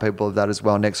remind people of that as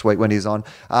well next week when he's on.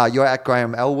 You're at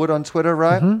Graham Elwood on Twitter,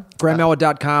 right? Mm-hmm.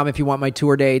 GrahamElwood.com if you want my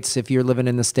tour dates, if you're living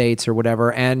in the States or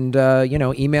whatever. And,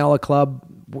 email a club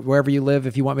wherever you live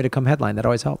if you want me to come headline. That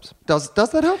always helps. Does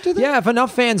that help, do you think? Yeah, if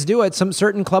enough fans do it, some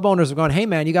certain club owners are going, hey,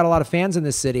 man, you got a lot of fans in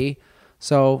this city.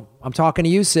 So I'm talking to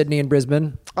you, Sydney and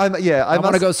Brisbane. I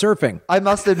want to go surfing. I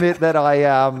must admit that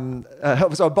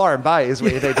so Byron Bay is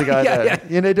where you need to go. Yeah.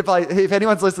 You need to play. If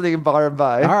anyone's listening in Byron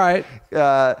Bay, all right.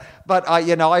 But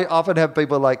I often have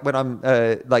people like when I'm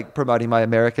promoting my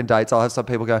American dates, I'll have some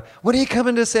people go, "When are you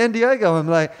coming to San Diego?" I'm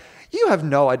like, "You have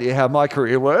no idea how my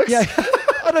career works." Yeah.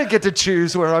 I don't get to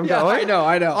choose where I'm going.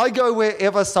 I know. I go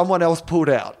wherever someone else pulled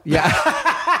out. Yeah.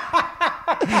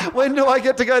 When do I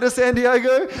get to go to San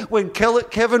Diego? When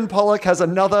Kevin Pollak has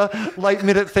another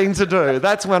late-minute thing to do.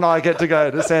 That's when I get to go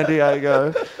to San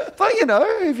Diego. But,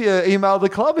 if you email the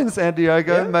club in San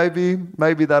Diego,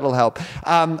 maybe that'll help.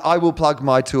 I will plug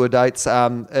my tour dates.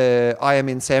 I am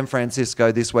in San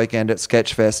Francisco this weekend at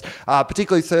Sketchfest.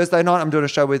 Particularly Thursday night, I'm doing a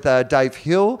show with Dave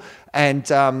Hill. And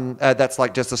that's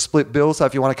like just a split bill. So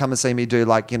if you want to come and see me do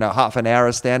half an hour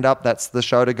of stand-up, that's the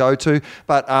show to go to.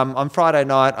 But on Friday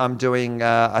night, I'm doing,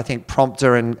 I think,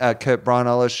 Prompter and Kurt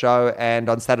Bruneller's show. And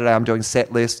on Saturday, I'm doing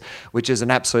Set List, which is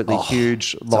an absolutely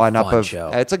huge lineup of... show.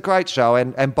 It's a great show.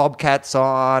 And Bobcat's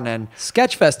on. And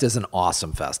Sketchfest is an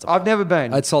awesome festival. I've never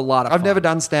been. It's a lot of fun. I've never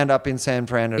done stand-up in San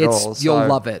Fran at all. You'll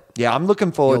love it. Yeah, I'm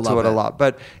looking forward to it a lot.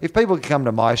 But if people could come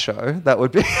to my show, that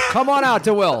would be... Come on out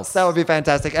to Will's. That would be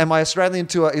fantastic. And my Australian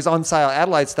tour is on sale.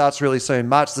 Adelaide starts really soon,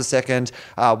 March the 2nd.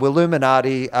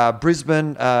 Willuminati,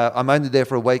 Brisbane. I'm only there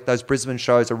for a week. Those Brisbane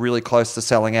shows are really close to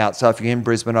selling out. So if you're in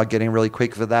Brisbane, I'll get in really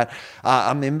quick for that.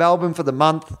 I'm in Melbourne for the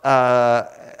month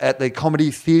at the Comedy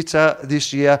Theatre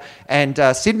this year. And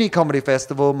Sydney Comedy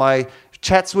Festival, my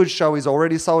Chatswood show is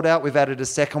already sold out. We've added a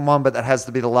second one, but that has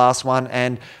to be the last one.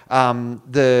 And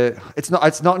it's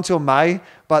not until May,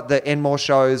 but the Enmore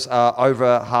shows are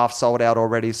over half sold out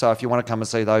already. So if you want to come and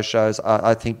see those shows,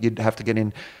 I think you'd have to get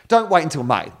in. Don't wait until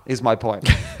May, is my point.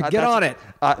 Get on it.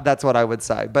 That's what I would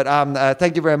say. But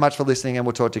thank you very much for listening, and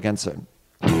we'll talk to you again soon.